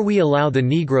 "Before we allow the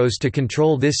Negroes to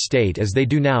control this state as they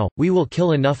do now, we will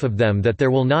kill enough of them that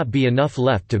there will not be enough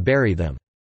left to bury them."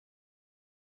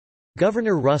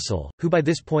 Governor Russell, who by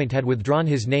this point had withdrawn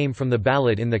his name from the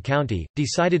ballot in the county,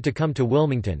 decided to come to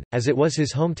Wilmington, as it was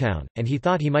his hometown, and he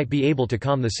thought he might be able to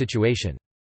calm the situation.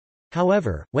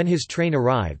 However, when his train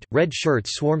arrived, Red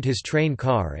Shirts swarmed his train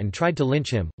car and tried to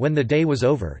lynch him. When the day was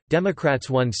over, Democrats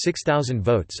won 6,000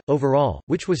 votes, overall,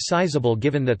 which was sizable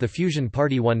given that the Fusion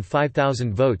Party won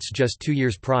 5,000 votes just 2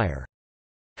 years prior.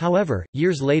 However,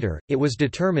 years later, it was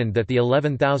determined that the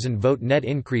 11,000-vote net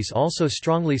increase also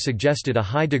strongly suggested a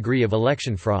high degree of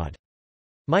election fraud.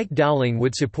 Mike Dowling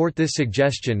would support this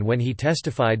suggestion when he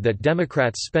testified that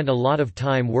Democrats spent a lot of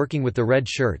time working with the Red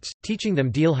Shirts, teaching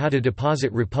them how to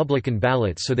deposit Republican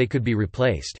ballots so they could be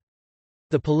replaced.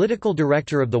 The political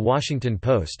director of the Washington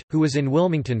Post, who was in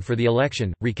Wilmington for the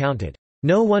election, recounted,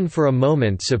 "No one for a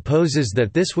moment supposes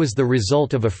that this was the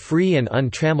result of a free and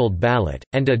untrammeled ballot,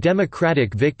 and a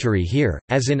Democratic victory here,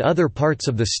 as in other parts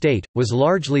of the state, was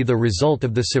largely the result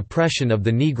of the suppression of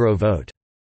the Negro vote."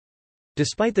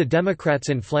 Despite the Democrats'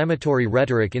 inflammatory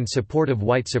rhetoric in support of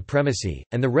white supremacy,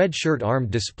 and the red shirt armed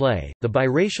display, the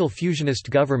biracial Fusionist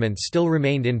government still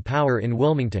remained in power in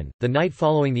Wilmington. The night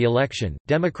following the election,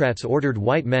 Democrats ordered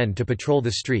white men to patrol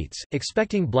the streets,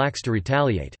 expecting blacks to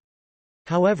retaliate.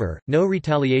 However, no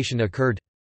retaliation occurred.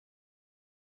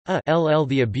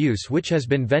 The abuse which has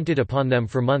been vented upon them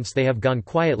for months they have gone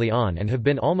quietly on and have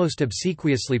been almost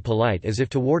obsequiously polite as if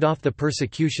to ward off the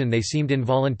persecution they seemed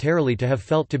involuntarily to have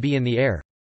felt to be in the air.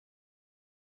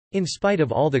 In spite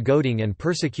of all the goading and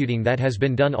persecuting that has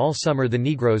been done all summer, the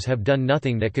Negroes have done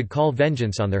nothing that could call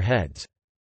vengeance on their heads.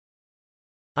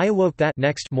 I awoke that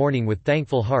next morning with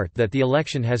thankful heart that the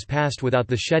election has passed without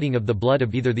the shedding of the blood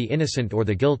of either the innocent or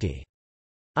the guilty.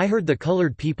 I heard the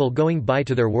colored people going by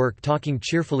to their work talking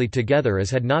cheerfully together as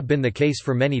had not been the case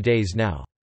for many days now.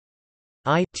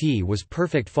 It was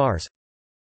perfect farce.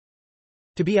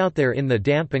 To be out there in the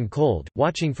damp and cold,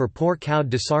 watching for poor cowed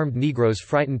disarmed Negroes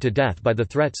frightened to death by the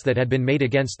threats that had been made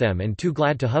against them and too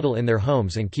glad to huddle in their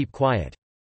homes and keep quiet.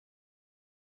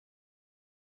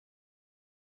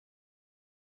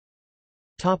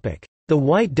 The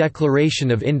White Declaration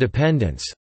of Independence.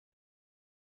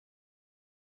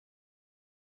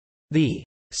 The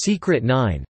Secret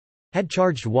Nine had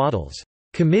charged Waddell's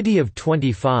Committee of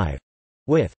 25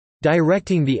 with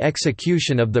directing the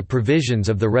execution of the provisions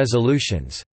of the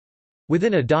resolutions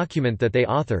within a document that they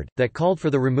authored, that called for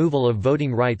the removal of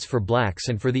voting rights for blacks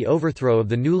and for the overthrow of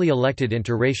the newly elected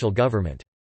interracial government.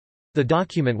 The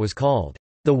document was called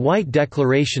the White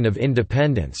Declaration of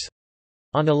Independence.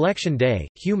 On election day,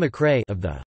 Hugh McCrae of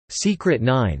the Secret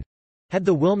Nine had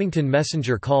the Wilmington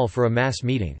Messenger call for a mass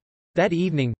meeting. That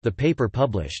evening, the paper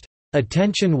published,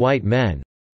 "Attention white men,"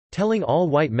 telling all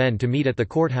white men to meet at the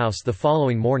courthouse the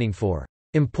following morning for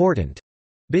important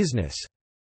business.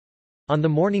 On the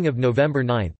morning of November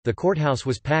 9, the courthouse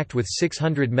was packed with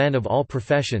 600 men of all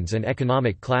professions and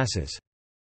economic classes.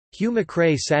 Hugh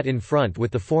McCrae sat in front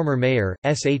with the former mayor,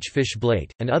 S. H.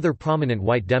 Fishblate, and other prominent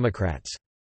white Democrats.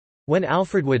 When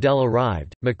Alfred Waddell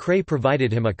arrived, McCrae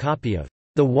provided him a copy of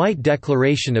the White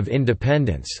Declaration of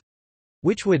Independence,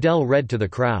 which Waddell read to the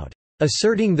crowd,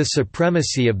 asserting the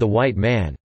supremacy of the white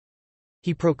man.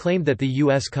 He proclaimed that the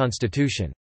U.S.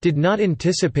 Constitution did not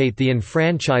anticipate the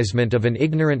enfranchisement of an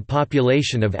ignorant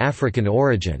population of African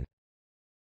origin,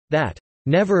 that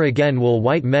never again will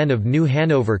white men of New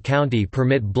Hanover County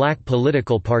permit black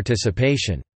political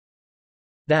participation,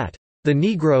 that the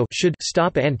Negro should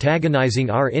stop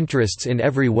antagonizing our interests in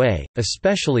every way,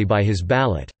 especially by his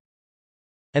ballot,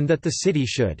 and that the city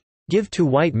should give to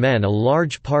white men a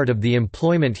large part of the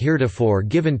employment heretofore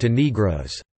given to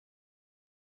Negroes.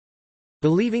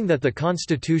 Believing that the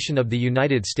Constitution of the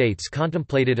United States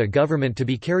contemplated a government to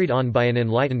be carried on by an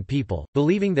enlightened people,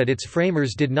 believing that its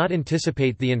framers did not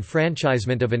anticipate the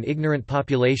enfranchisement of an ignorant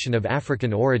population of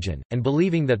African origin, and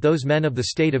believing that those men of the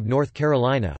state of North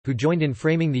Carolina, who joined in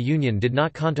framing the Union, did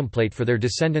not contemplate for their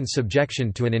descendants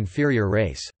subjection to an inferior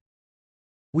race.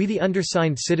 We, the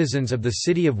undersigned citizens of the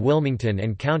City of Wilmington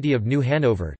and County of New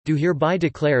Hanover, do hereby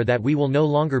declare that we will no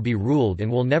longer be ruled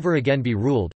and will never again be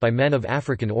ruled, by men of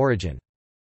African origin.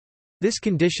 This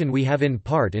condition we have in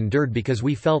part endured because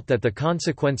we felt that the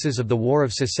consequences of the War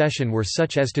of Secession were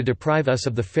such as to deprive us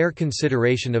of the fair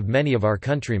consideration of many of our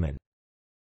countrymen.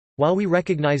 While we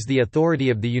recognize the authority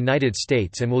of the United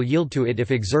States and will yield to it if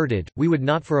exerted, we would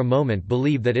not for a moment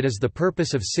believe that it is the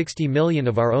purpose of 60 million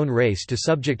of our own race to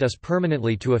subject us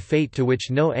permanently to a fate to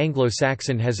which no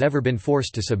Anglo-Saxon has ever been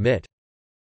forced to submit.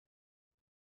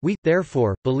 We,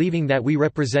 therefore, believing that we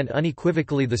represent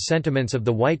unequivocally the sentiments of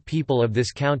the white people of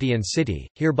this county and city,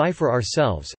 hereby for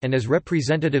ourselves, and as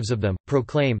representatives of them,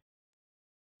 proclaim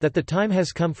that the time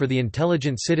has come for the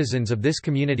intelligent citizens of this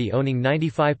community owning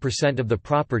 95% of the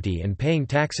property and paying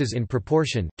taxes in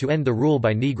proportion, to end the rule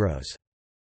by Negroes.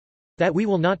 That we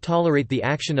will not tolerate the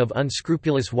action of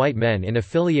unscrupulous white men in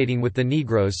affiliating with the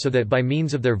Negroes so that by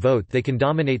means of their vote they can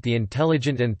dominate the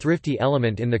intelligent and thrifty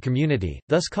element in the community,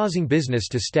 thus causing business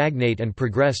to stagnate and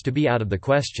progress to be out of the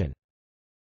question.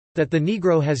 That the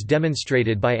Negro has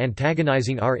demonstrated by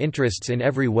antagonizing our interests in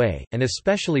every way, and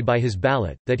especially by his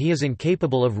ballot, that he is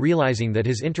incapable of realizing that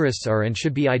his interests are and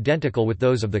should be identical with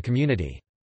those of the community.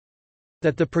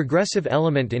 That the progressive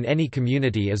element in any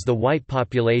community is the white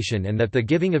population and that the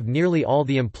giving of nearly all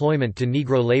the employment to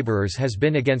Negro laborers has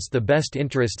been against the best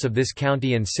interests of this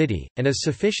county and city, and is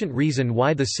sufficient reason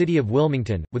why the city of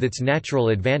Wilmington, with its natural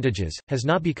advantages, has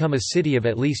not become a city of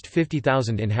at least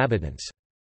 50,000 inhabitants.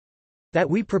 That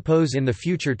we propose in the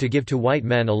future to give to white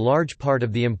men a large part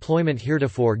of the employment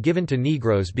heretofore given to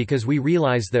Negroes because we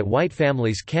realize that white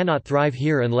families cannot thrive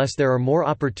here unless there are more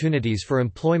opportunities for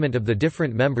employment of the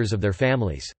different members of their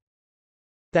families.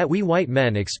 That we white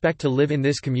men expect to live in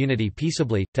this community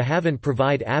peaceably, to have and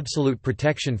provide absolute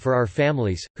protection for our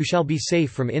families, who shall be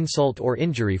safe from insult or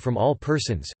injury from all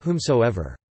persons,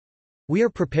 whomsoever. We are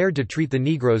prepared to treat the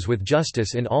Negroes with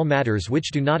justice in all matters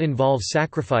which do not involve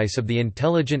sacrifice of the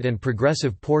intelligent and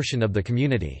progressive portion of the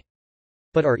community.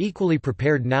 But are equally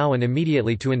prepared now and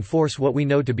immediately to enforce what we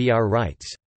know to be our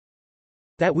rights.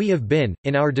 That we have been,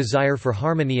 in our desire for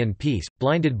harmony and peace,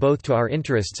 blinded both to our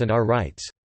interests and our rights.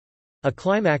 A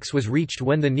climax was reached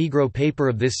when the Negro paper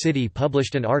of this city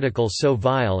published an article so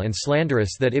vile and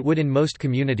slanderous that it would in most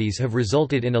communities have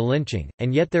resulted in a lynching,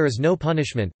 and yet there is no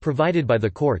punishment, provided by the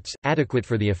courts, adequate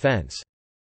for the offense.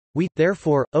 We,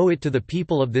 therefore, owe it to the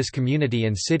people of this community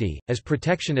and city, as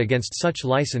protection against such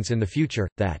license in the future,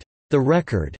 that the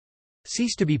record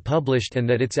cease to be published and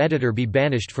that its editor be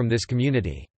banished from this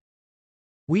community.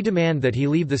 We demand that he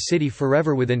leave the city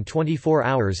forever within 24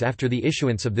 hours after the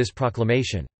issuance of this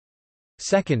proclamation.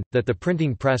 Second, that the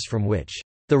printing press from which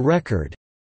the record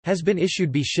has been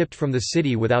issued be shipped from the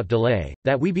city without delay,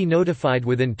 that we be notified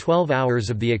within 12 hours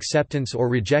of the acceptance or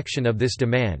rejection of this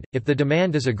demand. If the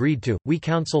demand is agreed to, we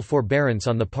counsel forbearance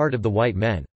on the part of the white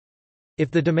men.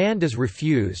 If the demand is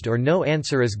refused or no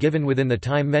answer is given within the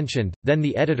time mentioned, then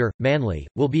the editor, Manley,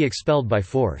 will be expelled by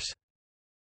force.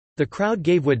 The crowd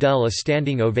gave Waddell a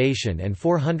standing ovation and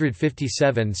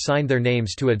 457 signed their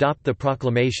names to adopt the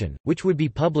proclamation, which would be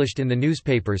published in the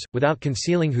newspapers. Without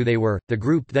concealing who they were, the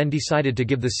group then decided to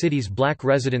give the city's black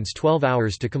residents 12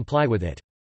 hours to comply with it.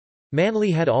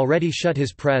 Manley had already shut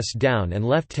his press down and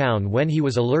left town when he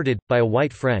was alerted, by a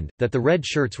white friend, that the red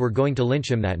shirts were going to lynch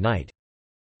him that night.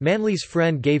 Manley's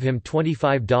friend gave him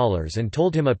 $25 and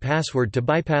told him a password to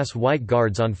bypass white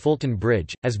guards on Fulton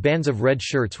Bridge, as bands of red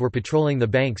shirts were patrolling the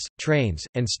banks, trains,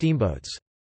 and steamboats.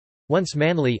 Once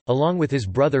Manley, along with his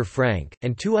brother Frank,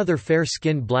 and two other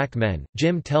fair-skinned black men,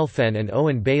 Jim Telfen and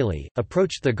Owen Bailey,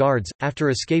 approached the guards. After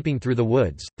escaping through the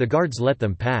woods, the guards let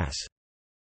them pass.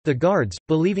 The guards,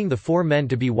 believing the four men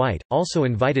to be white, also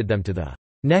invited them to the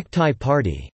necktie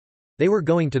party they were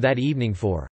going to that evening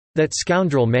for that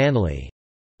scoundrel Manley.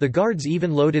 The guards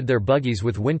even loaded their buggies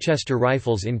with Winchester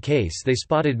rifles in case they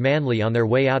spotted Manley on their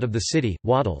way out of the city.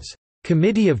 Waddell's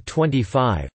Committee of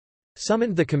 25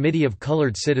 summoned the Committee of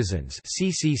Colored Citizens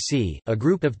 (CCC), a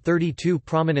group of 32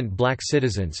 prominent black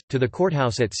citizens, to the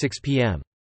courthouse at 6 p.m.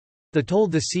 They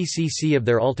told the CCC of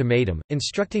their ultimatum,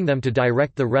 instructing them to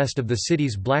direct the rest of the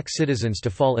city's black citizens to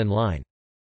fall in line.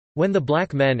 When the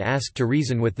black men asked to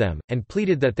reason with them, and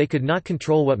pleaded that they could not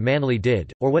control what Manley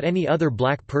did, or what any other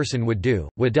black person would do,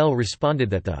 Waddell responded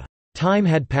that the time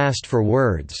had passed for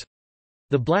words.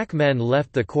 The black men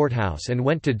left the courthouse and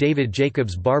went to David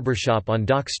Jacobs' barbershop on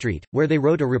Dock Street, where they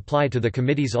wrote a reply to the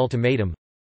committee's ultimatum.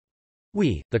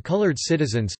 We, the colored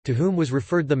citizens, to whom was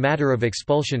referred the matter of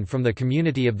expulsion from the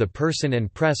community of the person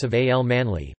and press of A.L.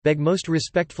 Manley, beg most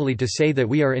respectfully to say that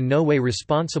we are in no way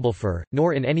responsible for,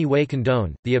 nor in any way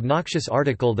condone, the obnoxious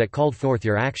article that called forth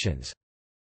your actions.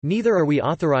 Neither are we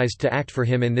authorized to act for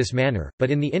him in this manner, but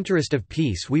in the interest of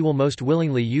peace we will most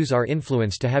willingly use our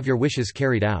influence to have your wishes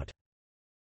carried out.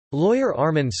 Lawyer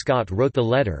Armand Scott wrote the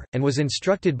letter, and was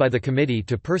instructed by the committee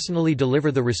to personally deliver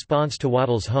the response to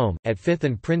Waddell's home, at 5th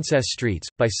and Princess Streets,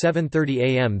 by 7:30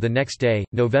 a.m. the next day,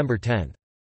 November 10.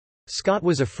 Scott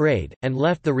was afraid, and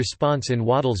left the response in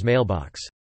Waddell's mailbox.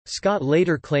 Scott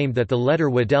later claimed that the letter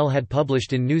Waddell had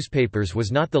published in newspapers was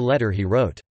not the letter he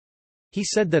wrote. He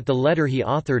said that the letter he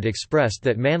authored expressed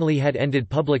that Manley had ended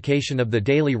publication of the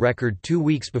Daily Record 2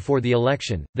 weeks before the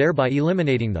election, thereby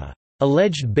eliminating the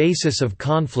alleged basis of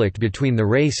conflict between the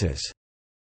races.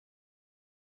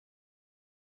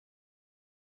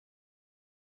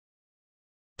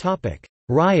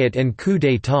 Riot and coup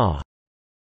d'état.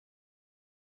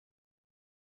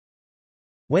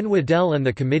 When Waddell and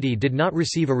the committee did not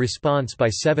receive a response by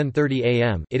 7:30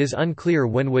 a.m., it is unclear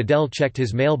when Waddell checked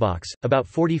his mailbox. About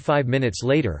 45 minutes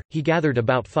later, he gathered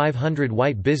about 500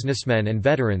 white businessmen and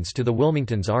veterans to the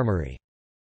Wilmington's armory.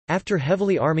 After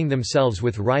heavily arming themselves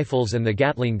with rifles and the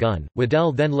Gatling gun,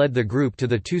 Waddell then led the group to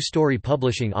the two-story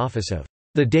publishing office of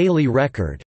the Daily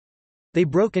Record. They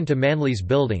broke into Manley's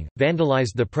building,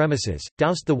 vandalized the premises,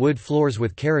 doused the wood floors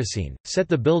with kerosene, set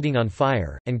the building on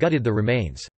fire, and gutted the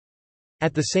remains.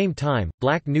 At the same time,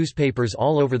 black newspapers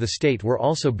all over the state were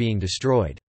also being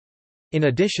destroyed. In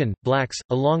addition, blacks,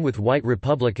 along with white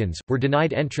Republicans, were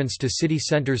denied entrance to city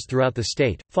centers throughout the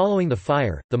state. Following the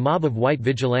fire, the mob of white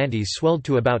vigilantes swelled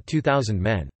to about 2,000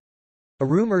 men. A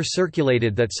rumor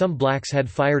circulated that some blacks had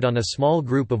fired on a small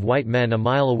group of white men a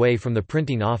mile away from the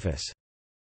printing office.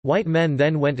 White men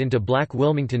then went into black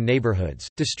Wilmington neighborhoods,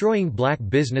 destroying black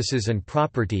businesses and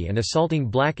property and assaulting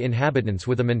black inhabitants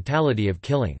with a mentality of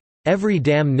killing every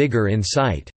damn nigger in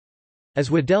sight. As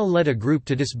Waddell led a group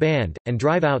to disband, and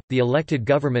drive out, the elected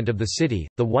government of the city,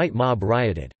 the white mob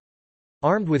rioted.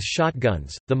 Armed with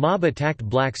shotguns, the mob attacked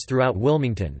blacks throughout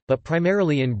Wilmington, but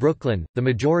primarily in Brooklyn, the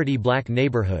majority black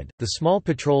neighborhood. The small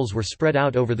patrols were spread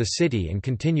out over the city and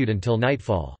continued until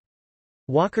nightfall.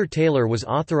 Walker Taylor was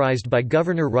authorized by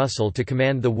Governor Russell to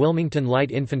command the Wilmington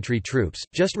Light Infantry troops,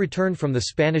 just returned from the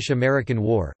Spanish–American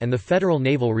War, and the Federal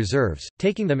Naval Reserves,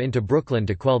 taking them into Brooklyn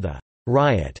to quell the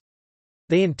riot.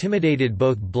 They intimidated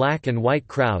both black and white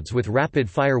crowds with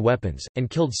rapid-fire weapons, and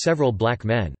killed several black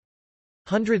men.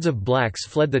 Hundreds of blacks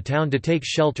fled the town to take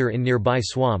shelter in nearby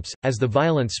swamps. As the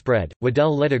violence spread,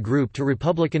 Waddell led a group to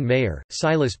Republican Mayor,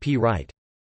 Silas P. Wright.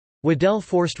 Waddell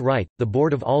forced Wright, the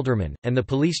Board of Aldermen, and the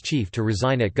police chief to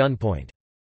resign at gunpoint.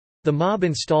 The mob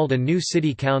installed a new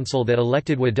city council that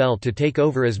elected Waddell to take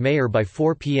over as mayor by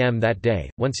 4 p.m. that day.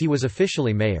 Once he was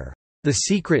officially mayor, the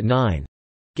Secret Nine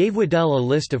gave Waddell a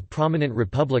list of prominent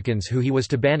Republicans who he was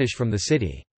to banish from the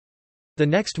city. The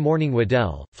next morning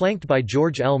Waddell, flanked by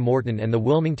George L. Morton and the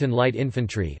Wilmington Light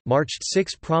Infantry, marched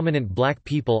 6 prominent black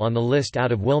people on the list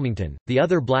out of Wilmington. The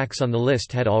other blacks on the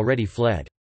list had already fled.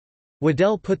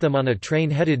 Waddell put them on a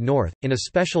train headed north, in a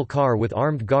special car with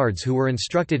armed guards who were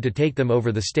instructed to take them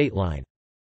over the state line.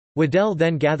 Waddell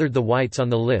then gathered the whites on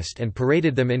the list and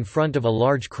paraded them in front of a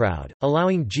large crowd,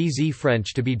 allowing G.Z.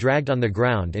 French to be dragged on the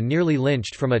ground and nearly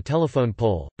lynched from a telephone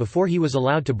pole, before he was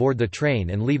allowed to board the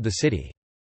train and leave the city.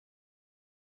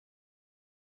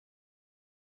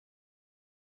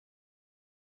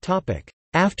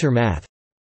 Aftermath.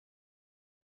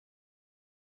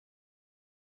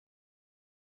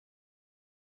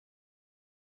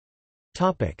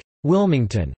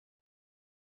 Wilmington.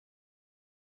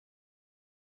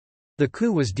 The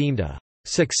coup was deemed a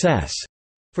success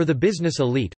for the business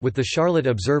elite, with the Charlotte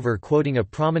Observer quoting a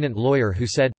prominent lawyer who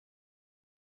said,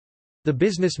 "The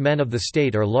businessmen of the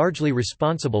state are largely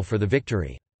responsible for the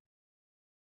victory.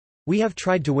 We have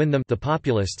tried to win them, the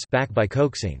populists, back by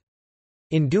coaxing.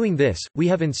 In doing this, we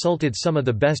have insulted some of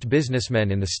the best businessmen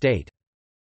in the state.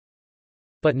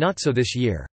 But not so this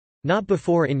year. Not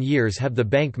before in years have the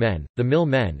bank men, the mill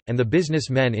men, and the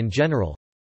business men in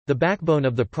general—the backbone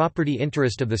of the property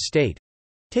interest of the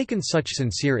state—taken such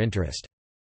sincere interest.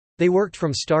 They worked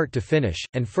from start to finish,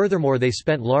 and furthermore they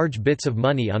spent large bits of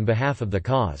money on behalf of the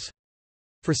cause.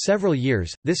 For several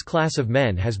years, this class of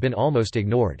men has been almost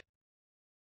ignored.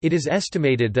 It is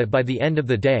estimated that by the end of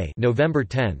the day, November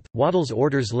 10, Waddell's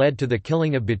orders led to the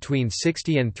killing of between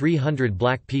 60 and 300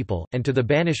 black people, and to the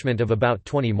banishment of about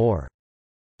 20 more.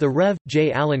 The Rev.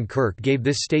 J. Allen Kirk gave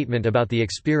this statement about the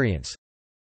experience.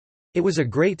 It was a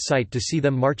great sight to see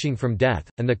them marching from death,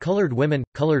 and the colored women,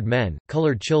 colored men,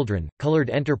 colored children, colored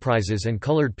enterprises and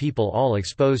colored people all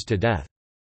exposed to death.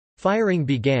 Firing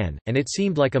began, and it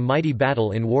seemed like a mighty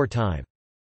battle in war time.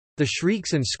 The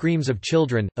shrieks and screams of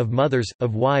children, of mothers,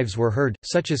 of wives were heard,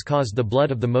 such as caused the blood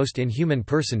of the most inhuman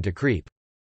person to creep.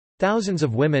 Thousands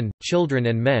of women, children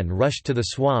and men rushed to the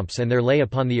swamps and there lay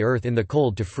upon the earth in the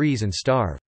cold to freeze and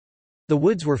starve. The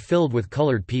woods were filled with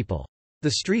colored people.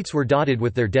 The streets were dotted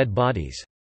with their dead bodies.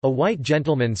 A white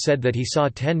gentleman said that he saw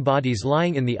 10 bodies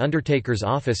lying in the undertaker's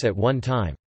office at one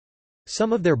time.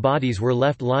 Some of their bodies were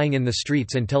left lying in the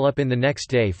streets until up in the next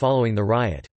day following the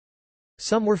riot.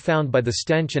 Some were found by the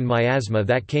stench and miasma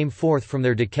that came forth from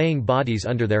their decaying bodies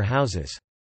under their houses.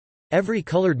 Every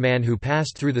colored man who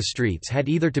passed through the streets had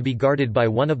either to be guarded by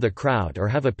one of the crowd or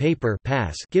have a paper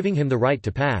pass giving him the right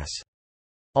to pass.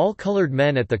 All colored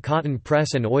men at the cotton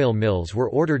press and oil mills were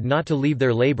ordered not to leave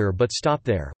their labor but stop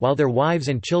there, while their wives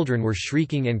and children were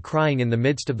shrieking and crying in the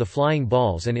midst of the flying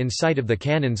balls and in sight of the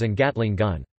cannons and Gatling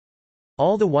gun.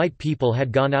 All the white people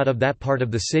had gone out of that part of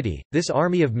the city. This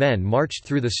army of men marched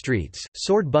through the streets,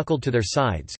 sword buckled to their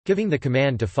sides, giving the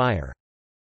command to fire.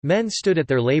 Men stood at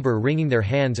their labor wringing their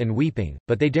hands and weeping,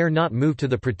 but they dare not move to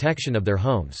the protection of their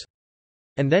homes.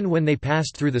 And then when they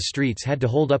passed through the streets had to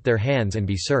hold up their hands and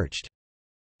be searched.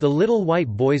 The little white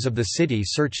boys of the city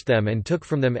searched them and took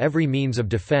from them every means of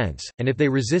defense, and if they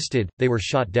resisted, they were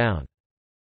shot down.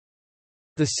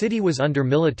 The city was under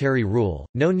military rule.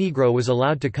 No Negro was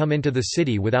allowed to come into the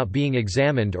city without being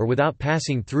examined or without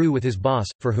passing through with his boss,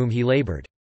 for whom he labored.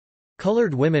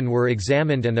 Colored women were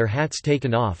examined and their hats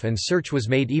taken off, and search was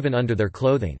made even under their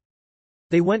clothing.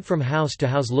 They went from house to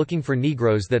house looking for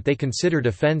Negroes that they considered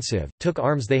offensive, took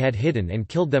arms they had hidden and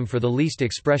killed them for the least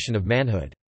expression of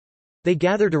manhood. They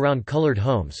gathered around colored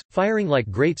homes, firing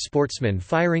like great sportsmen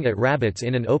firing at rabbits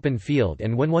in an open field,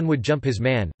 and when one would jump his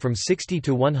man, from 60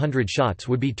 to 100 shots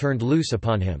would be turned loose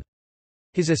upon him.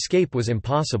 His escape was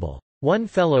impossible. One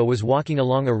fellow was walking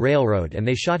along a railroad and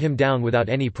they shot him down without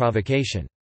any provocation.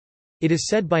 It is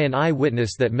said by an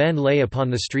eye-witness that men lay upon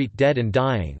the street dead and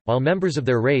dying, while members of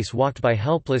their race walked by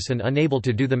helpless and unable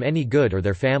to do them any good or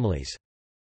their families.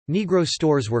 Negro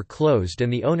stores were closed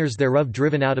and the owners thereof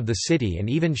driven out of the city and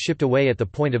even shipped away at the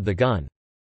point of the gun.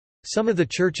 Some of the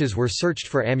churches were searched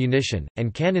for ammunition,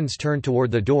 and cannons turned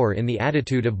toward the door in the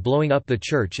attitude of blowing up the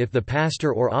church if the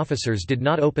pastor or officers did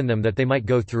not open them that they might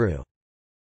go through.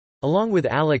 Along with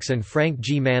Alex and Frank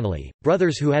G. Manley,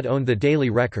 brothers who had owned the Daily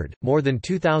Record, more than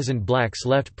 2,000 blacks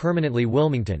left permanently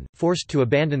Wilmington, forced to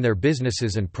abandon their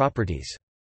businesses and properties.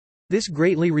 This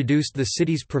greatly reduced the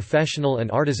city's professional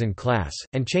and artisan class,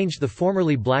 and changed the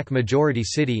formerly black majority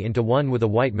city into one with a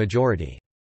white majority.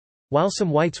 While some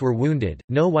whites were wounded,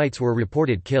 no whites were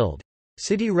reported killed.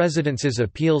 City residents'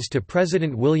 appeals to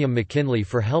President William McKinley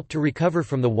for help to recover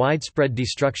from the widespread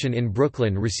destruction in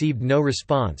Brooklyn received no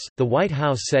response. The White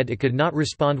House said it could not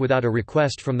respond without a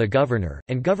request from the governor,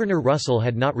 and Governor Russell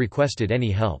had not requested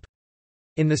any help.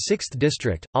 In the 6th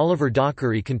District, Oliver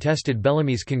Dockery contested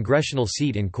Bellamy's congressional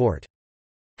seat in court.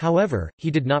 However,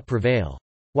 he did not prevail.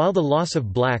 While the loss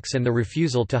of blacks and the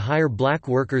refusal to hire black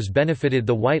workers benefited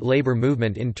the white labor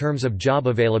movement in terms of job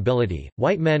availability,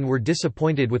 white men were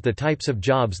disappointed with the types of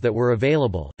jobs that were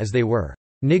available, as they were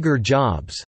 «nigger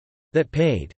jobs» that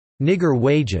paid «nigger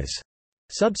wages».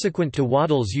 Subsequent to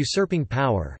Waddell's usurping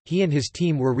power, he and his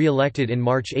team were re-elected in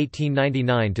March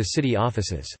 1899 to city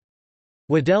offices.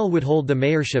 Waddell would hold the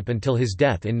mayorship until his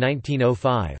death in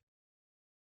 1905.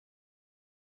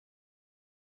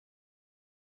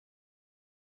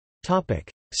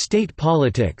 State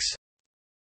politics.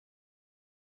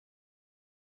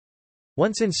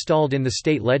 Once installed in the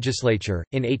state legislature,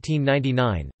 in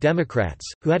 1899, Democrats,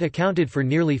 who had accounted for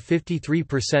nearly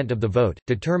 53% of the vote,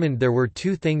 determined there were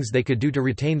two things they could do to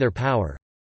retain their power: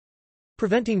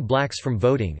 preventing blacks from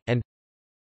voting, and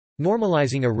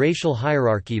normalizing a racial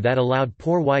hierarchy that allowed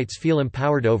poor whites feel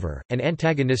empowered over, and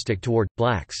antagonistic toward,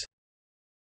 blacks.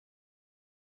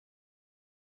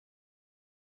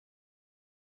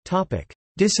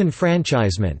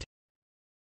 Disenfranchisement.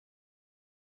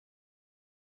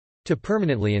 To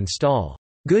permanently install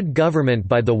good government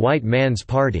by the white man's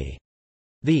party,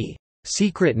 the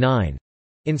Secret Nine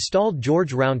installed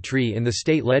George Rountree in the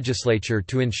state legislature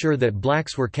to ensure that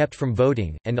blacks were kept from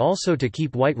voting, and also to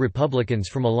keep white Republicans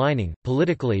from aligning,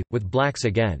 politically, with blacks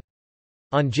again.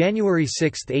 On January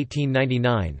 6,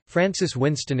 1899, Francis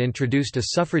Winston introduced a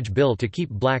suffrage bill to keep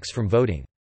blacks from voting.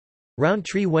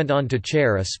 Rountree went on to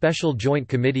chair a special joint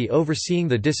committee overseeing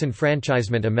the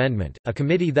Disenfranchisement Amendment, a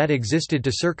committee that existed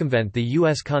to circumvent the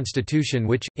U.S. Constitution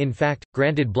which, in fact,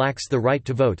 granted blacks the right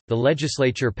to vote. The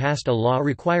legislature passed a law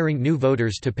requiring new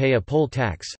voters to pay a poll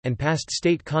tax, and passed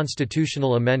state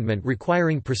constitutional amendment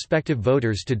requiring prospective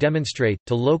voters to demonstrate,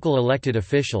 to local elected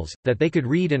officials, that they could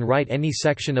read and write any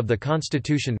section of the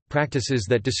Constitution, practices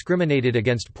that discriminated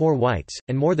against poor whites,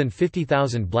 and more than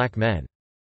 50,000 black men.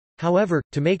 However,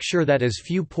 to make sure that as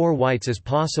few poor whites as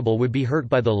possible would be hurt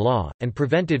by the law, and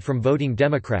prevented from voting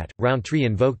Democrat, Rountree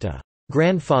invoked a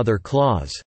grandfather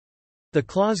clause. The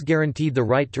clause guaranteed the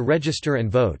right to register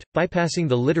and vote, bypassing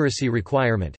the literacy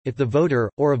requirement, if the voter,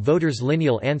 or a voter's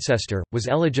lineal ancestor, was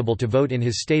eligible to vote in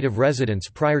his state of residence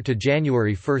prior to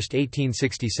January 1,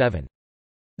 1867.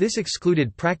 This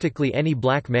excluded practically any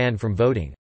black man from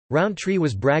voting. Rountree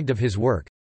was bragged of his work.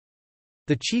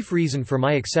 The chief reason for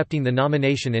my accepting the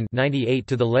nomination in '98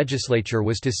 to the legislature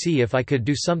was to see if I could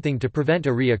do something to prevent a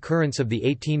reoccurrence of the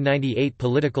 1898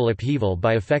 political upheaval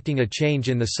by effecting a change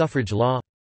in the suffrage law.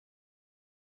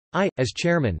 I, as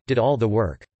chairman, did all the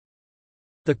work.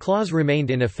 The clause remained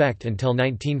in effect until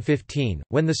 1915,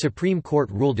 when the Supreme Court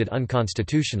ruled it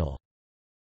unconstitutional.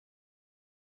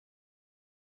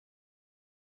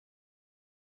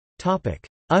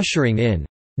 Ushering in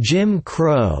Jim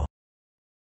Crow.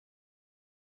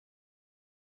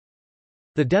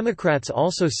 The Democrats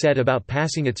also set about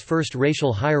passing its first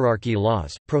racial hierarchy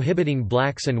laws, prohibiting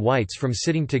blacks and whites from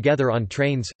sitting together on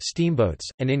trains, steamboats,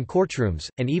 and in courtrooms,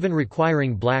 and even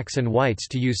requiring blacks and whites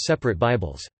to use separate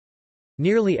Bibles.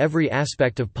 Nearly every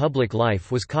aspect of public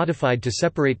life was codified to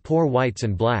separate poor whites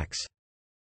and blacks.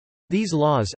 These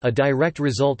laws, a direct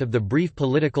result of the brief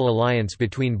political alliance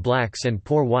between blacks and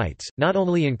poor whites, not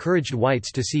only encouraged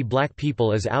whites to see black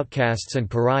people as outcasts and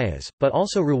pariahs, but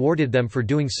also rewarded them for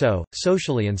doing so,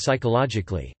 socially and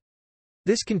psychologically.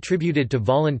 This contributed to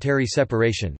voluntary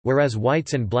separation, whereas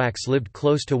whites and blacks lived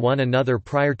close to one another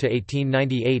prior to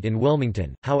 1898 in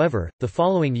Wilmington. However, the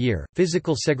following year,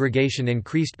 physical segregation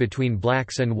increased between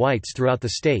blacks and whites throughout the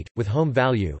state, with home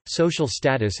value, social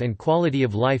status and quality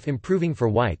of life improving for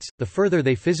whites, the further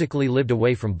they physically lived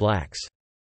away from blacks.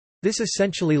 This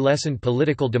essentially lessened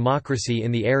political democracy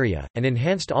in the area, and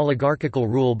enhanced oligarchical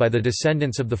rule by the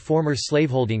descendants of the former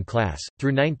slaveholding class.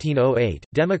 Through 1908,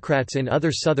 Democrats in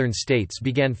other southern states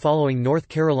began following North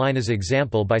Carolina's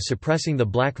example by suppressing the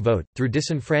black vote, through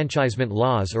disenfranchisement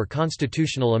laws or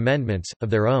constitutional amendments,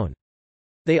 of their own.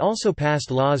 They also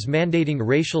passed laws mandating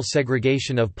racial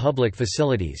segregation of public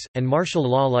facilities, and martial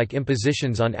law-like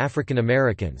impositions on African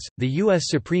Americans. The U.S.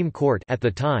 Supreme Court at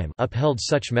the time upheld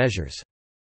such measures.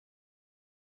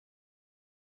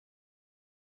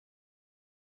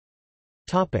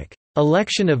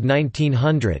 Election of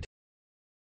 1900.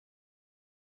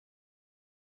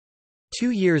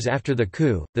 2 years after the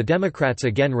coup, the Democrats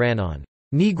again ran on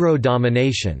Negro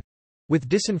domination, with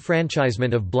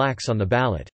disenfranchisement of blacks on the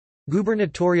ballot.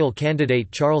 Gubernatorial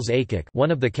candidate Charles Aycock,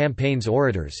 one of the campaign's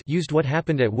orators, used what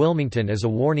happened at Wilmington as a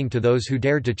warning to those who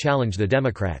dared to challenge the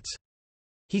Democrats.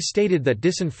 He stated that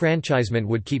disenfranchisement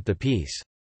would keep the peace.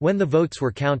 When the votes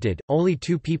were counted, only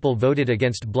 2 people voted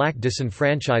against black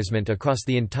disenfranchisement across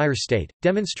the entire state,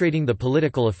 demonstrating the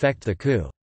political effect the coup.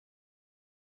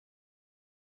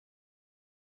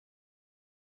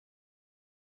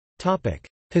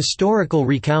 Historical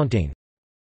recounting.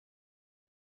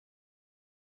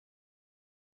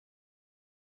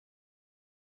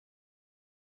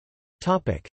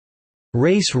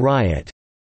 Race riot.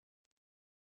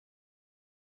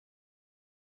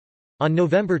 On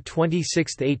November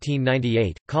 26,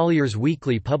 1898, Collier's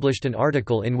Weekly published an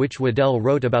article in which Waddell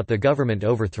wrote about the government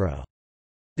overthrow.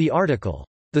 The article,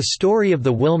 "The Story of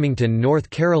the Wilmington, North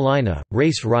Carolina,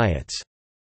 Race Riots,"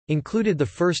 included the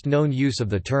first known use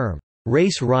of the term,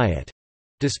 "race riot,"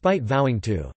 despite vowing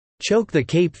to "choke the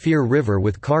Cape Fear River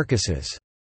with carcasses,"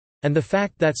 and the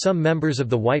fact that some members of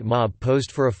the white mob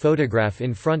posed for a photograph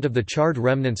in front of the charred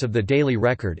remnants of the Daily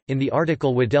Record. In the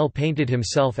article, Waddell painted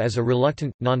himself as a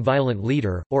reluctant, nonviolent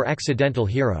leader, or accidental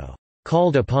hero,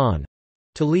 called upon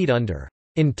to lead under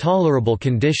intolerable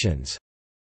conditions.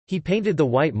 He painted the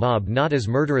white mob not as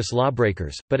murderous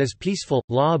lawbreakers, but as peaceful,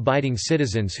 law-abiding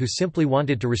citizens who simply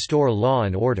wanted to restore law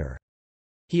and order.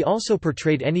 He also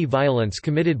portrayed any violence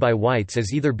committed by whites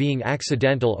as either being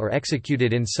accidental or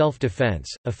executed in self-defense,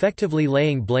 effectively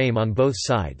laying blame on both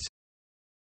sides.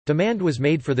 Demand was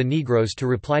made for the Negroes to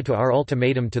reply to our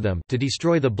ultimatum to them, to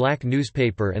destroy the black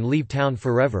newspaper and leave town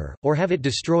forever, or have it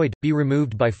destroyed, be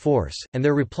removed by force, and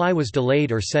their reply was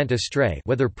delayed or sent astray,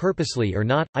 whether purposely or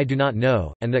not, I do not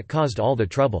know, and that caused all the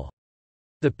trouble.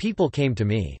 The people came to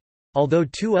me. Although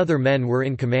 2 other men were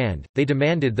in command, they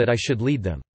demanded that I should lead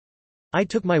them. I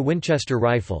took my Winchester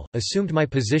rifle, assumed my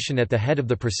position at the head of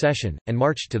the procession, and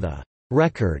marched to the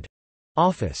record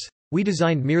office. We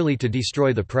designed merely to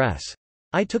destroy the press.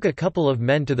 I took a couple of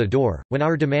men to the door, when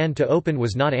our demand to open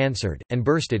was not answered, and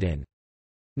burst it in.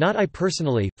 Not I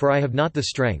personally, for I have not the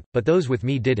strength, but those with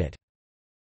me did it.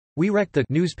 We wrecked the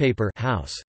newspaper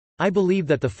house. I believe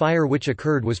that the fire which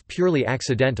occurred was purely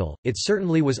accidental, it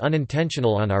certainly was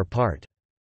unintentional on our part.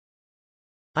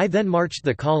 I then marched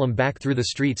the column back through the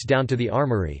streets down to the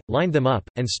armory, lined them up,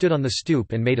 and stood on the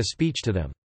stoop and made a speech to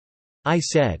them. I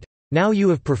said, "Now you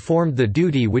have performed the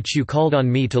duty which you called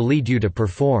on me to lead you to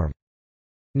perform.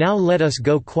 Now let us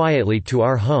go quietly to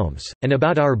our homes, and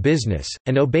about our business,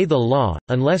 and obey the law,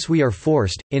 unless we are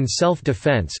forced, in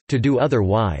self-defense, to do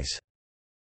otherwise."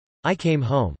 I came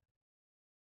home.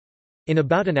 In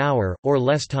about an hour, or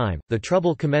less time, the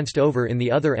trouble commenced over in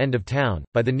the other end of town,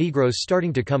 by the Negroes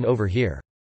starting to come over here.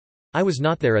 I was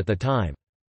not there at the time.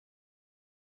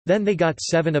 Then they got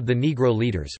 7 of the Negro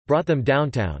leaders, brought them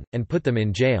downtown, and put them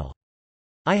in jail.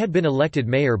 I had been elected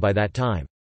mayor by that time.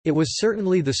 It was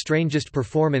certainly the strangest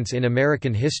performance in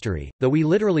American history, though we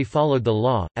literally followed the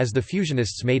law, as the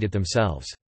Fusionists made it themselves.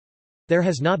 There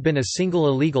has not been a single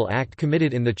illegal act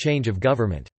committed in the change of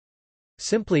government.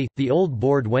 Simply, the old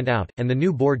board went out, and the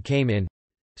new board came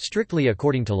in—strictly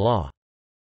according to law.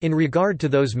 In regard to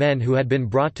those men who had been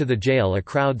brought to the jail, a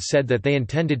crowd said that they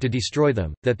intended to destroy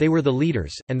them, that they were the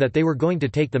leaders, and that they were going to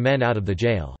take the men out of the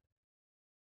jail.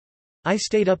 I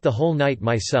stayed up the whole night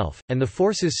myself, and the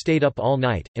forces stayed up all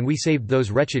night, and we saved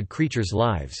those wretched creatures'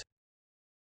 lives.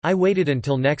 I waited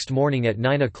until next morning at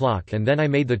 9 o'clock, and then I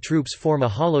made the troops form a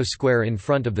hollow square in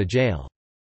front of the jail.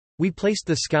 We placed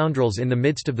the scoundrels in the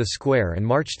midst of the square and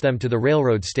marched them to the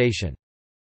railroad station.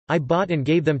 I bought and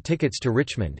gave them tickets to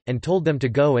Richmond, and told them to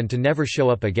go and to never show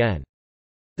up again.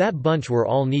 That bunch were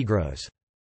all Negroes.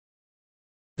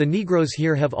 The Negroes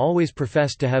here have always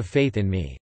professed to have faith in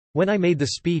me. When I made the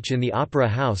speech in the Opera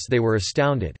House, they were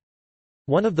astounded.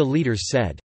 One of the leaders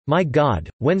said, "My God,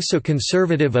 when so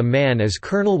conservative a man as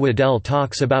Colonel Waddell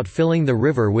talks about filling the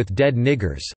river with dead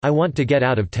niggers, I want to get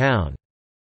out of town."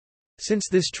 Since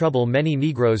this trouble, many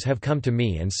Negroes have come to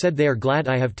me and said they are glad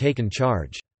I have taken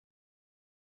charge.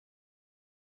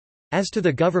 As to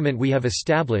the government we have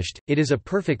established, it is a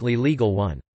perfectly legal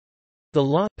one. The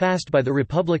law, passed by the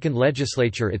Republican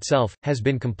legislature itself, has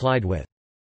been complied with.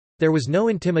 There was no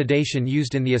intimidation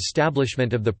used in the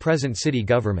establishment of the present city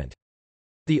government.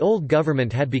 The old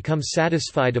government had become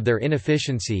satisfied of their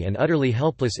inefficiency and utterly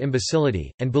helpless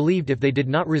imbecility, and believed if they did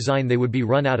not resign they would be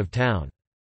run out of town.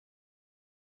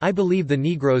 I believe the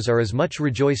Negroes are as much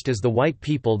rejoiced as the white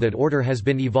people that order has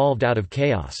been evolved out of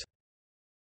chaos.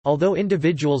 Although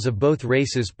individuals of both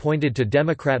races pointed to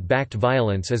Democrat-backed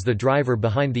violence as the driver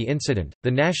behind the incident, the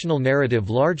national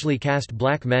narrative largely cast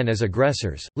black men as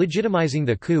aggressors, legitimizing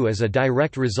the coup as a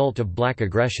direct result of black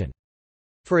aggression.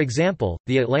 For example,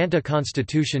 the Atlanta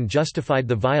Constitution justified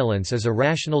the violence as a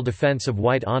rational defense of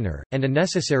white honor, and a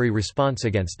necessary response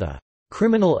against the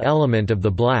criminal element of the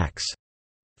blacks.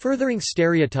 Furthering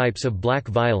stereotypes of black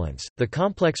violence, the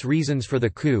complex reasons for the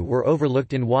coup were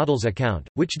overlooked in Waddell's account,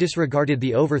 which disregarded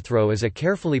the overthrow as a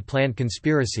carefully planned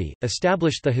conspiracy,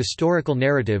 established the historical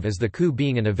narrative as the coup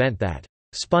being an event that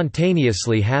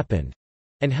spontaneously happened,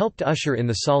 and helped usher in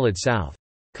the Solid South.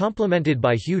 Complemented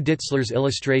by Hugh Ditzler's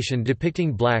illustration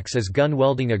depicting blacks as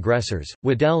gun-wielding aggressors,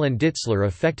 Waddell and Ditzler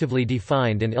effectively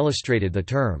defined and illustrated the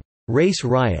term race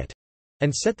riot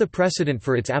and set the precedent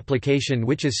for its application,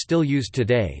 which is still used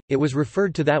today. It was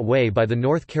referred to that way by the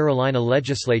North Carolina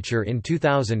legislature in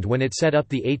 2000 when it set up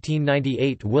the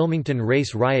 1898 Wilmington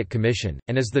Race Riot Commission,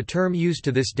 and is the term used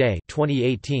to this day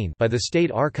 2018 by the State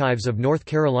Archives of North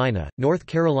Carolina, North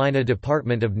Carolina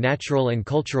Department of Natural and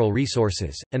Cultural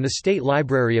Resources, and the State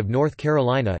Library of North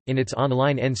Carolina, in its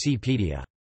online NCpedia.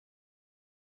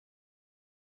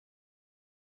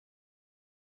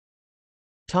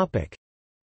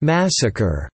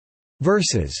 Massacre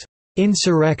versus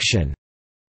Insurrection.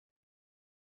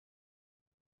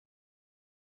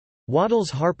 Waddell's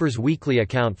Harper's Weekly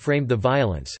account framed the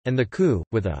violence, and the coup,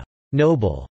 with a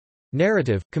 «noble»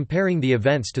 narrative, comparing the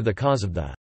events to the cause of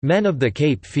the «men of the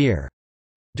Cape Fear»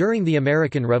 during the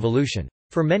American Revolution.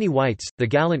 For many whites, the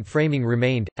gallant framing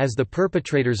remained, as the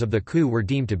perpetrators of the coup were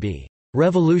deemed to be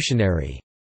 «revolutionary»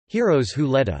 heroes who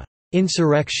led a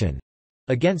 «insurrection»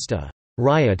 against a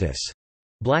 «riotous»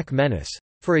 black menace.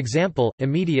 For example,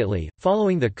 immediately,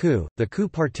 following the coup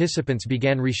participants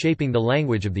began reshaping the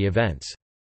language of the events.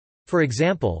 For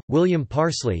example, William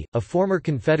Parsley, a former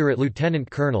Confederate lieutenant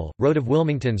colonel, wrote of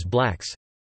Wilmington's blacks,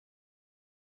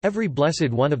 Every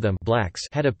blessed one of them blacks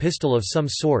had a pistol of some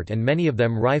sort and many of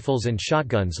them rifles and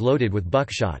shotguns loaded with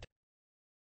buckshot.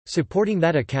 Supporting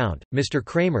that account, Mr.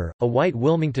 Kramer, a white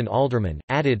Wilmington alderman,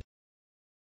 added,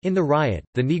 "In the riot,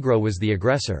 the Negro was the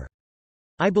aggressor.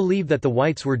 I believe that the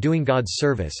whites were doing God's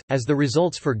service, as the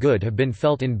results for good have been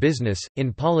felt in business,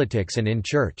 in politics and in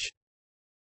church."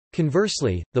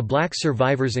 Conversely, the black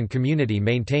survivors and community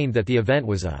maintained that the event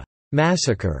was a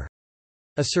massacre.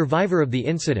 A survivor of the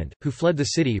incident, who fled the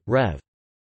city, Rev.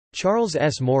 Charles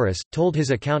S. Morris, told his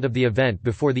account of the event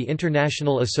before the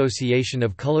International Association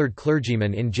of Colored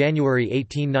Clergymen in January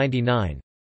 1899.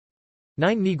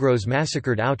 9 Negroes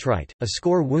massacred outright, a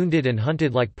score wounded and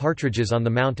hunted like partridges on the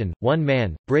mountain. One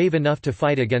man, brave enough to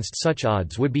fight against such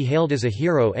odds would be hailed as a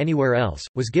hero anywhere else,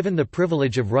 was given the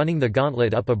privilege of running the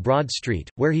gauntlet up a broad street,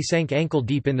 where he sank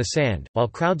ankle-deep in the sand, while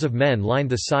crowds of men lined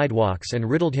the sidewalks and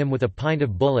riddled him with a pint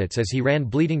of bullets as he ran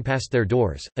bleeding past their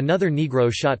doors. Another Negro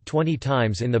shot 20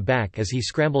 times in the back as he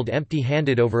scrambled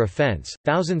empty-handed over a fence,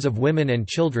 thousands of women and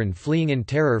children fleeing in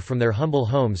terror from their humble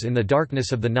homes in the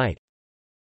darkness of the night,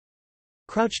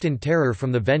 crouched in terror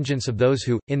from the vengeance of those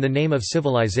who, in the name of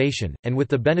civilization, and with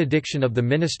the benediction of the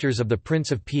ministers of the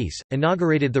Prince of Peace,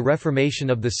 inaugurated the reformation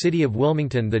of the city of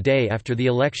Wilmington the day after the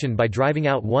election by driving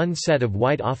out one set of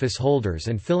white office holders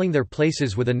and filling their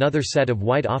places with another set of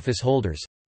white office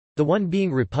holders—the one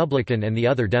being Republican and the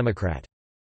other Democrat.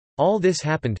 All this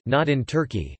happened, not in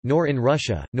Turkey, nor in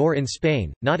Russia, nor in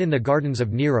Spain, not in the gardens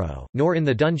of Nero, nor in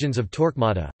the dungeons of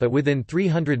Torquemada, but within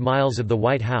 300 miles of the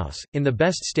White House, in the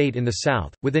best state in the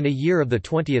South, within a year of the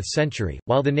 20th century,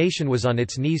 while the nation was on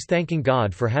its knees thanking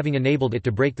God for having enabled it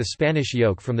to break the Spanish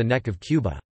yoke from the neck of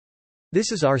Cuba.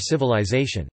 This is our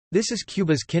civilization. This is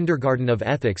Cuba's kindergarten of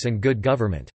ethics and good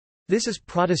government. This is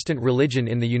Protestant religion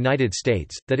in the United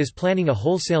States, that is planning a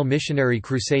wholesale missionary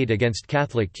crusade against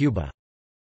Catholic Cuba.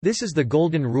 This is the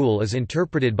Golden Rule as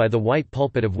interpreted by the white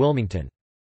pulpit of Wilmington.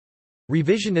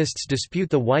 Revisionists dispute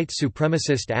the white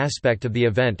supremacist aspect of the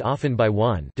event, often by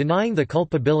 1 denying the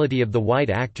culpability of the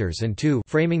white actors and 2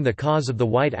 framing the cause of the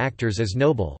white actors as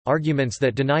noble. Arguments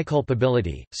that deny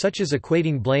culpability, such as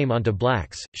equating blame onto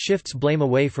blacks, shifts blame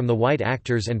away from the white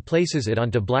actors and places it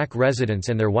onto black residents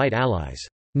and their white allies.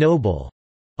 Noble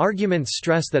arguments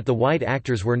stress that the white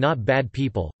actors were not bad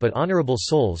people, but honorable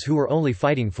souls who were only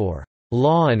fighting for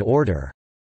law and order,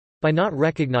 by not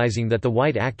recognizing that the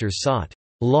white actors sought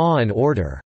law and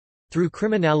order through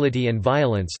criminality and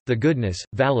violence. The goodness,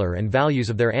 valor and values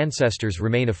of their ancestors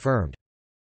remain affirmed.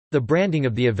 The branding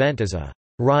of the event as a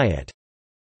riot,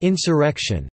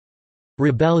 insurrection,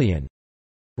 rebellion,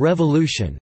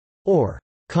 revolution, or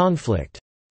conflict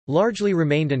largely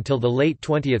remained until the late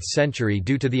 20th century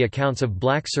due to the accounts of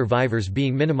black survivors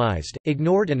being minimized,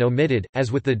 ignored and omitted. As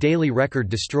with the Daily Record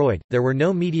destroyed, there were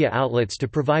no media outlets to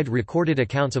provide recorded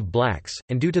accounts of blacks,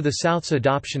 and due to the South's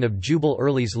adoption of Jubal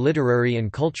Early's literary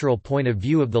and cultural point of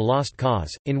view of the lost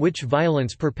cause, in which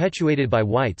violence perpetuated by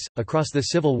whites, across the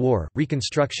Civil War,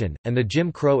 Reconstruction, and the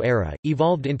Jim Crow era,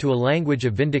 evolved into a language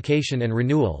of vindication and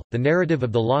renewal, the narrative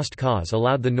of the lost cause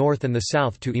allowed the North and the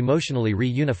South to emotionally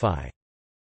reunify.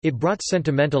 It brought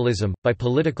sentimentalism, by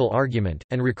political argument,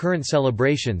 and recurrent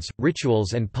celebrations,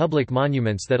 rituals and public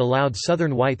monuments that allowed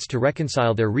Southern whites to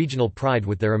reconcile their regional pride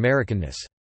with their Americanness.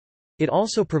 It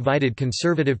also provided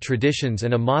conservative traditions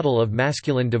and a model of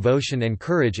masculine devotion and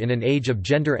courage in an age of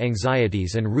gender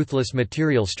anxieties and ruthless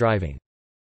material striving.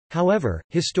 However,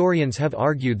 historians have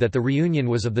argued that the reunion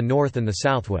was of the North and the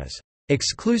South was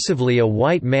exclusively a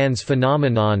white man's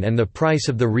phenomenon and the price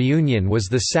of the reunion was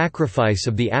the sacrifice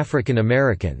of the African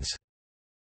Americans.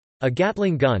 A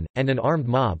Gatling gun, and an armed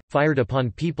mob, fired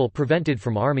upon people prevented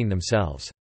from arming themselves.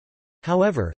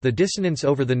 However, the dissonance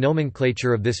over the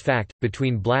nomenclature of this fact,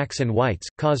 between blacks and whites,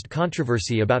 caused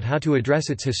controversy about how to address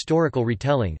its historical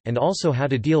retelling, and also how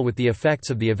to deal with the effects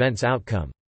of the event's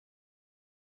outcome.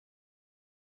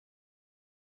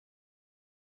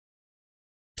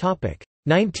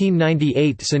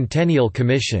 1998 Centennial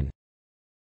Commission.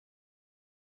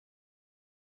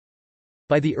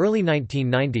 By the early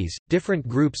 1990s, different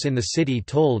groups in the city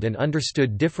told and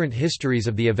understood different histories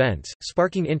of the events,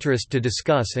 sparking interest to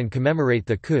discuss and commemorate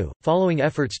the coup, following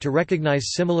efforts to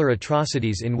recognize similar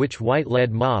atrocities in which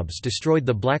white-led mobs destroyed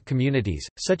the black communities,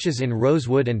 such as in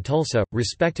Rosewood and Tulsa,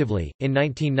 respectively. In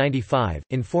 1995,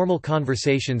 informal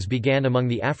conversations began among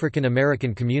the African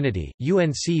American community,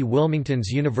 UNC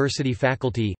Wilmington's university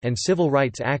faculty, and civil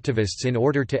rights activists in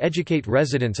order to educate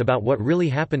residents about what really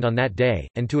happened on that day,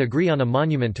 and to agree on a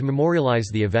monument to memorialize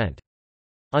the event.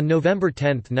 On November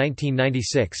 10,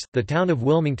 1996, the town of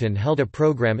Wilmington held a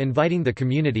program inviting the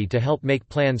community to help make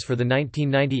plans for the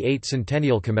 1998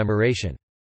 Centennial Commemoration.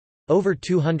 Over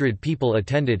 200 people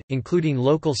attended, including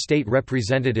local state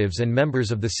representatives and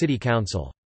members of the city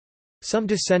council. Some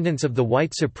descendants of the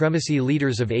white supremacy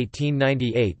leaders of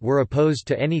 1898 were opposed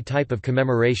to any type of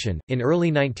commemoration. In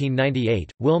early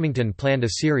 1998, Wilmington planned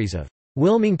a series of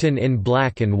Wilmington in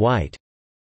Black and White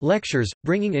lectures,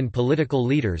 bringing in political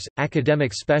leaders,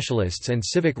 academic specialists and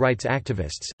civic rights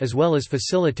activists, as well as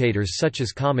facilitators such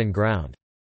as Common Ground.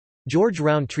 George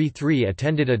Rountree III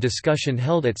attended a discussion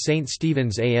held at St.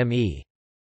 Stephen's AME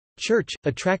Church,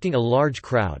 attracting a large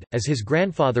crowd, as his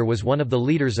grandfather was one of the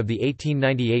leaders of the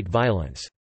 1898 violence.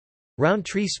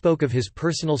 Rountree spoke of his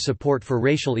personal support for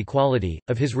racial equality,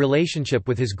 of his relationship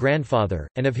with his grandfather,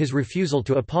 and of his refusal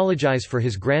to apologize for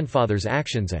his grandfather's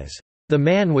actions as, "The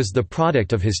man was the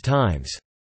product of his times."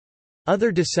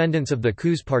 Other descendants of the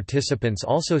coup's participants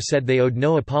also said they owed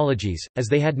no apologies, as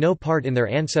they had no part in their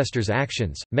ancestors'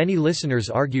 actions. Many listeners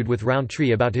argued with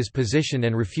Rountree about his position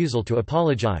and refusal to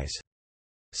apologize.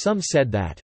 Some said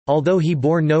that, although he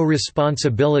bore no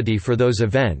responsibility for those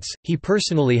events, he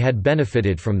personally had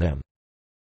benefited from them.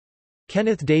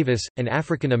 Kenneth Davis, an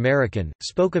African American,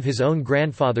 spoke of his own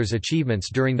grandfather's achievements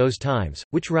during those times,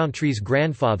 which Rowntree's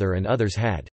grandfather and others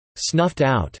had snuffed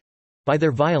out by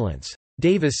their violence.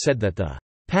 Davis said that the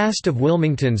past of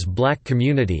Wilmington's black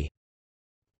community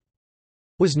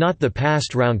was not the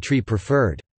past Rountree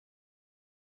preferred.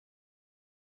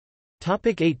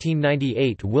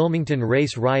 1898 Wilmington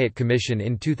Race Riot Commission.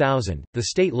 In 2000, the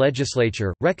state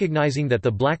legislature, recognizing that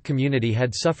the black community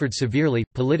had suffered severely,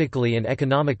 politically and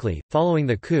economically, following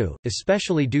the coup,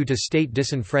 especially due to state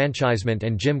disenfranchisement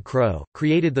and Jim Crow,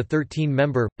 created the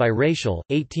 13-member, biracial,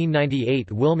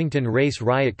 1898 Wilmington Race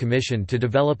Riot Commission to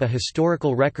develop a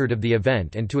historical record of the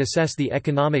event and to assess the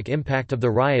economic impact of the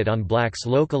riot on blacks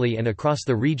locally and across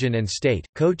the region and state.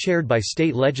 Co-chaired by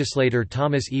state legislator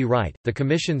Thomas E. Wright, the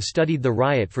commission studied the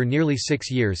riot for nearly 6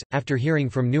 years, after hearing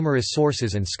from numerous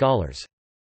sources and scholars.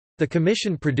 The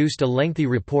commission produced a lengthy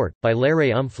report, by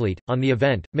Larry Umfleet, on the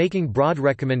event, making broad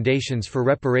recommendations for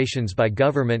reparations by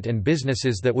government and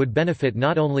businesses that would benefit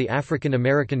not only African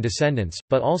American descendants,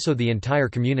 but also the entire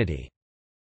community.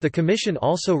 The commission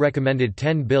also recommended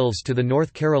 10 bills to the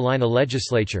North Carolina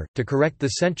legislature, to correct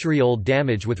the century-old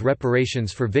damage with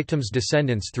reparations for victims'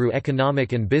 descendants through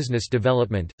economic and business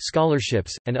development,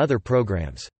 scholarships, and other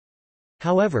programs.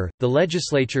 However, the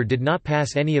legislature did not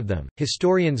pass any of them.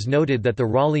 Historians noted that the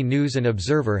Raleigh News and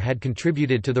Observer had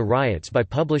contributed to the riots by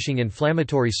publishing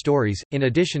inflammatory stories, in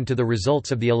addition to the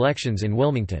results of the elections in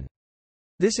Wilmington.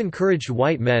 This encouraged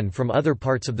white men from other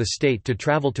parts of the state to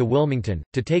travel to Wilmington,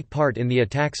 to take part in the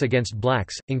attacks against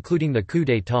blacks, including the coup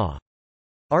d'état.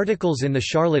 Articles in the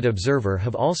Charlotte Observer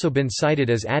have also been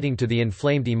cited as adding to the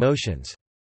inflamed emotions.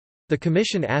 The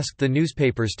commission asked the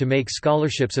newspapers to make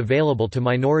scholarships available to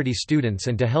minority students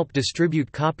and to help distribute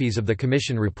copies of the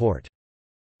commission report.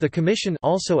 The commission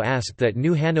also asked that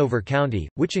New Hanover County,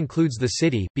 which includes the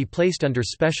city, be placed under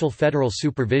special federal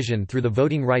supervision through the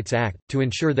Voting Rights Act, to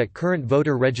ensure that current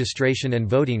voter registration and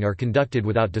voting are conducted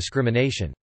without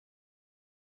discrimination.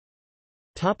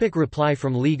 Reply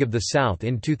from League of the South.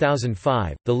 In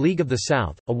 2005, the League of the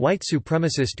South, a white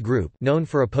supremacist group known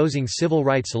for opposing civil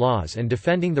rights laws and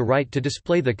defending the right to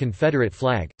display the Confederate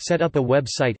flag, set up a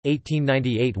website,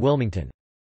 1898 Wilmington.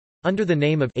 Under the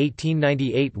name of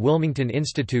 1898 Wilmington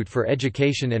Institute for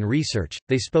Education and Research,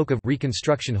 they spoke of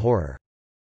Reconstruction horror.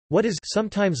 What is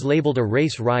sometimes labeled a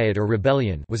race riot or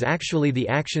rebellion was actually the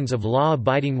actions of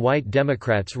law-abiding white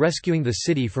Democrats rescuing the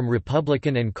city from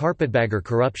Republican and carpetbagger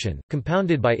corruption,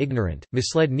 compounded by ignorant,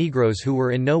 misled Negroes who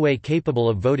were in no way capable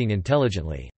of voting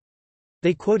intelligently.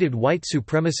 They quoted white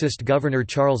supremacist Governor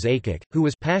Charles Aycock, who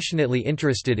was passionately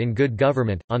interested in good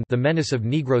government, on the menace of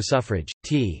Negro suffrage.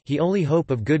 He only hope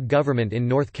of good government in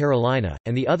North Carolina,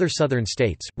 and the other southern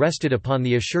states, rested upon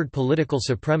the assured political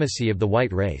supremacy of the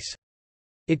white race.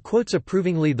 It quotes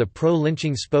approvingly the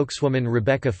pro-lynching spokeswoman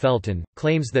Rebecca Felton,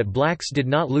 claims that blacks did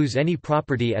not lose any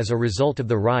property as a result of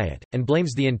the riot, and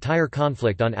blames the entire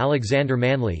conflict on Alexander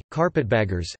Manly,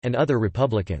 carpetbaggers, and other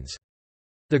Republicans.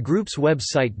 The group's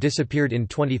website disappeared in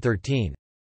 2013.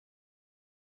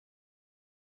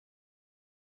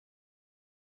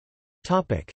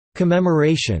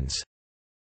 Commemorations.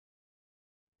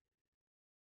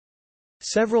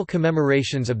 Several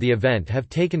commemorations of the event have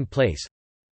taken place.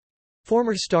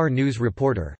 Former Star News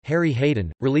reporter, Harry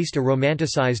Hayden, released a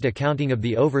romanticized accounting of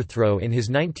the overthrow in his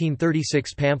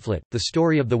 1936 pamphlet, The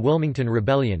Story of the Wilmington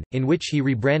Rebellion, in which he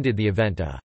rebranded the event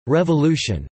a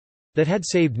 «revolution» that had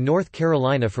saved North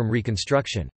Carolina from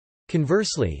Reconstruction.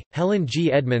 Conversely, Helen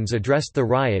G. Edmonds addressed the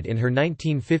riot in her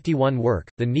 1951 work,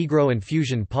 The Negro and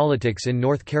Fusion Politics in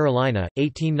North Carolina,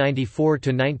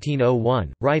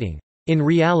 1894–1901, writing, "In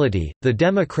reality, the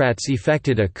Democrats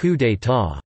effected a coup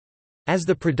d'état," as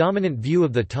the predominant view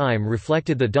of the time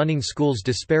reflected the Dunning School's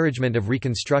disparagement of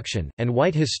Reconstruction, and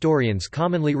white historians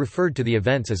commonly referred to the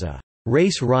events as a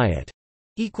race riot,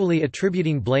 equally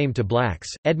attributing blame to blacks.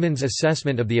 Edmonds'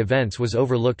 assessment of the events was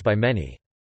overlooked by many.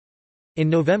 In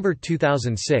November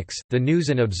 2006, The News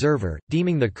and Observer,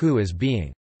 deeming the coup as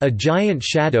being a giant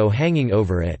shadow hanging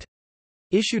over it,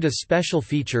 issued a special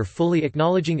feature fully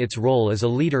acknowledging its role as a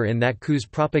leader in that coup's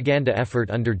propaganda effort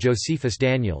under Josephus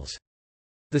Daniels.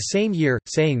 The same year,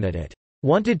 saying that it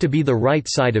wanted to be the right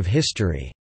side of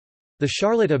history. The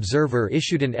Charlotte Observer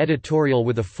issued an editorial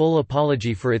with a full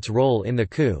apology for its role in the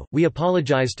coup. "We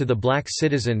apologize to the black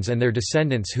citizens and their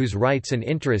descendants whose rights and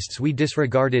interests we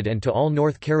disregarded, and to all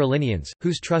North Carolinians,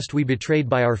 whose trust we betrayed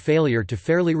by our failure to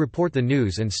fairly report the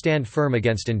news and stand firm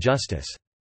against injustice."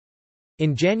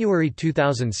 In January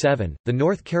 2007, the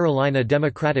North Carolina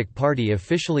Democratic Party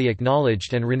officially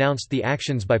acknowledged and renounced the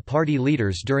actions by party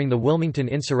leaders during the Wilmington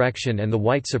insurrection and the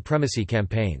white supremacy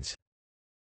campaigns.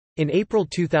 In April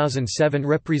 2007,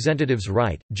 Representatives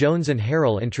Wright, Jones and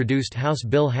Harrell introduced House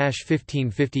Bill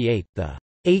 1558, the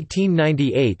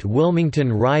 1898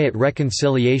 Wilmington Riot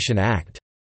Reconciliation Act,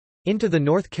 into the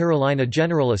North Carolina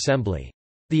General Assembly.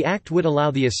 The act would allow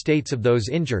the estates of those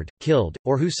injured, killed,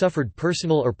 or who suffered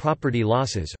personal or property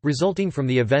losses, resulting from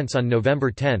the events on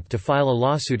November 10 to file a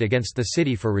lawsuit against the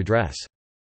city for redress.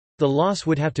 The loss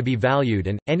would have to be valued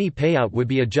and, any payout would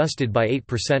be adjusted by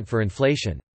 8% for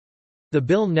inflation. The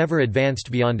bill never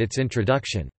advanced beyond its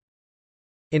introduction.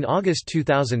 In August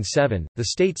 2007, the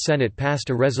state Senate passed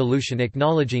a resolution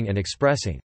acknowledging and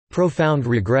expressing profound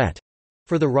regret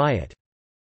for the riot.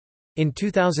 In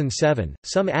 2007,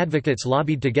 some advocates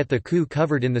lobbied to get the coup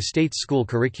covered in the state's school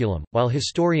curriculum, while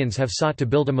historians have sought to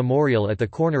build a memorial at the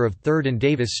corner of 3rd and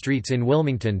Davis Streets in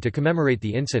Wilmington to commemorate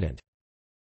the incident.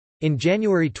 In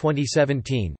January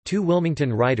 2017, two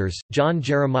Wilmington writers, John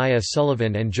Jeremiah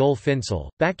Sullivan and Joel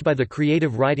Finsel, backed by the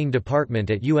Creative Writing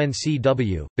Department at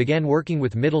UNCW, began working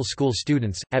with middle school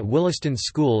students, at Williston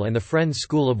School and the Friends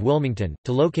School of Wilmington,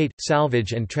 to locate,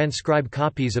 salvage and transcribe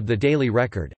copies of the Daily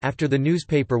Record. After the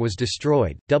newspaper was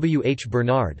destroyed, W. H.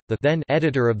 Bernard, the then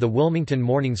editor of the Wilmington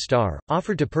Morning Star,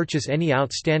 offered to purchase any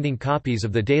outstanding copies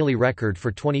of the Daily Record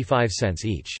for 25 cents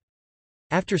each.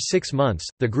 After 6 months,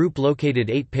 the group located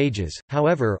 8 pages,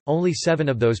 however, only 7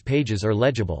 of those pages are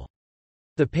legible.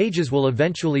 The pages will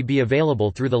eventually be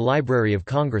available through the Library of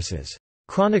Congress's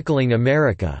Chronicling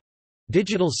America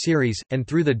digital series, and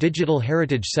through the Digital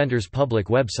Heritage Center's public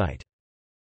website.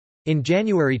 In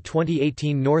January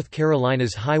 2018, North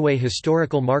Carolina's Highway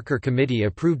Historical Marker Committee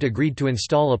agreed to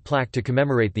install a plaque to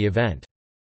commemorate the event.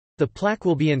 The plaque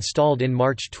will be installed in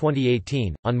March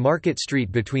 2018, on Market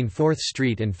Street between 4th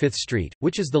Street and 5th Street,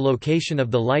 which is the location of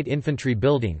the Light Infantry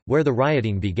Building, where the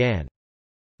rioting began.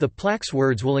 The plaque's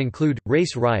words will include,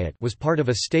 "Race Riot" was part of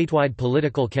a statewide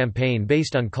political campaign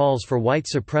based on calls for white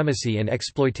supremacy and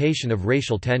exploitation of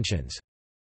racial tensions.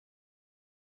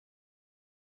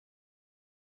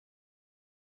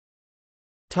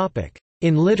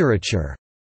 In literature,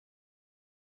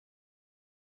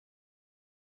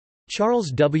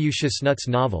 Charles W. Chesnutt's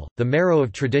novel, The Marrow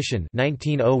of Tradition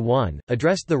 1901,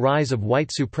 addressed the rise of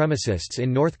white supremacists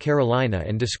in North Carolina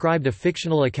and described a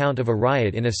fictional account of a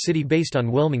riot in a city based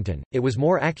on Wilmington. It was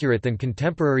more accurate than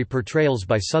contemporary portrayals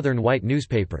by Southern white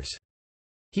newspapers.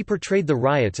 He portrayed the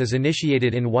riots as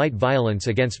initiated in white violence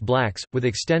against blacks, with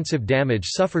extensive damage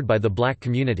suffered by the black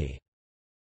community.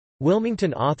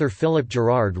 Wilmington author Philip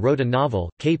Gerard wrote a novel,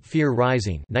 Cape Fear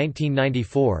Rising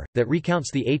 1994, that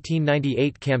recounts the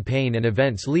 1898 campaign and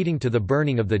events leading to the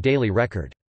burning of the Daily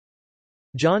Record.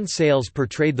 John Sayles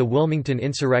portrayed the Wilmington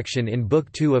insurrection in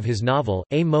Book 2 of his novel,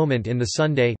 A Moment in the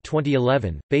Sunday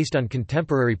 2011, based on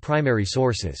contemporary primary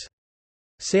sources.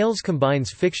 Sayles combines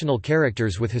fictional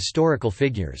characters with historical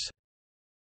figures.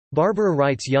 Barbara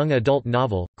Wright's young adult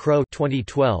novel, Crow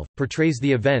 2012, portrays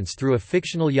the events through a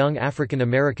fictional young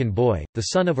African-American boy, the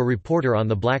son of a reporter on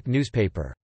the black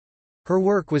newspaper. Her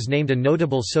work was named a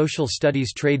notable social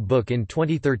studies trade book in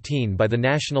 2013 by the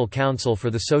National Council for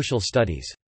the Social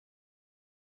Studies.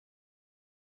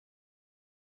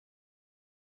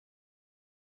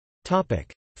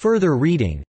 Further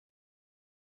reading: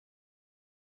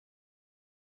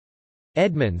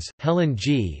 Edmonds, Helen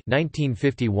G.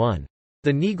 1951.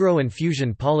 The Negro and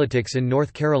Fusion Politics in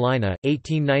North Carolina,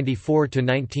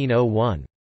 1894–1901.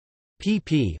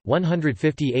 pp.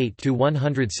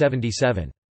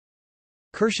 158–177.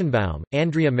 Kirschenbaum,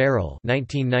 Andrea Merrill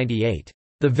 1998.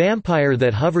 The Vampire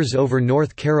That Hovers Over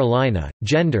North Carolina,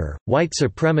 Gender, White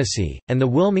Supremacy, and the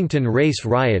Wilmington Race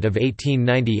Riot of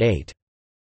 1898.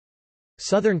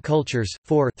 Southern Cultures,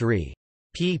 4 3.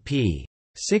 pp.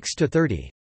 6–30.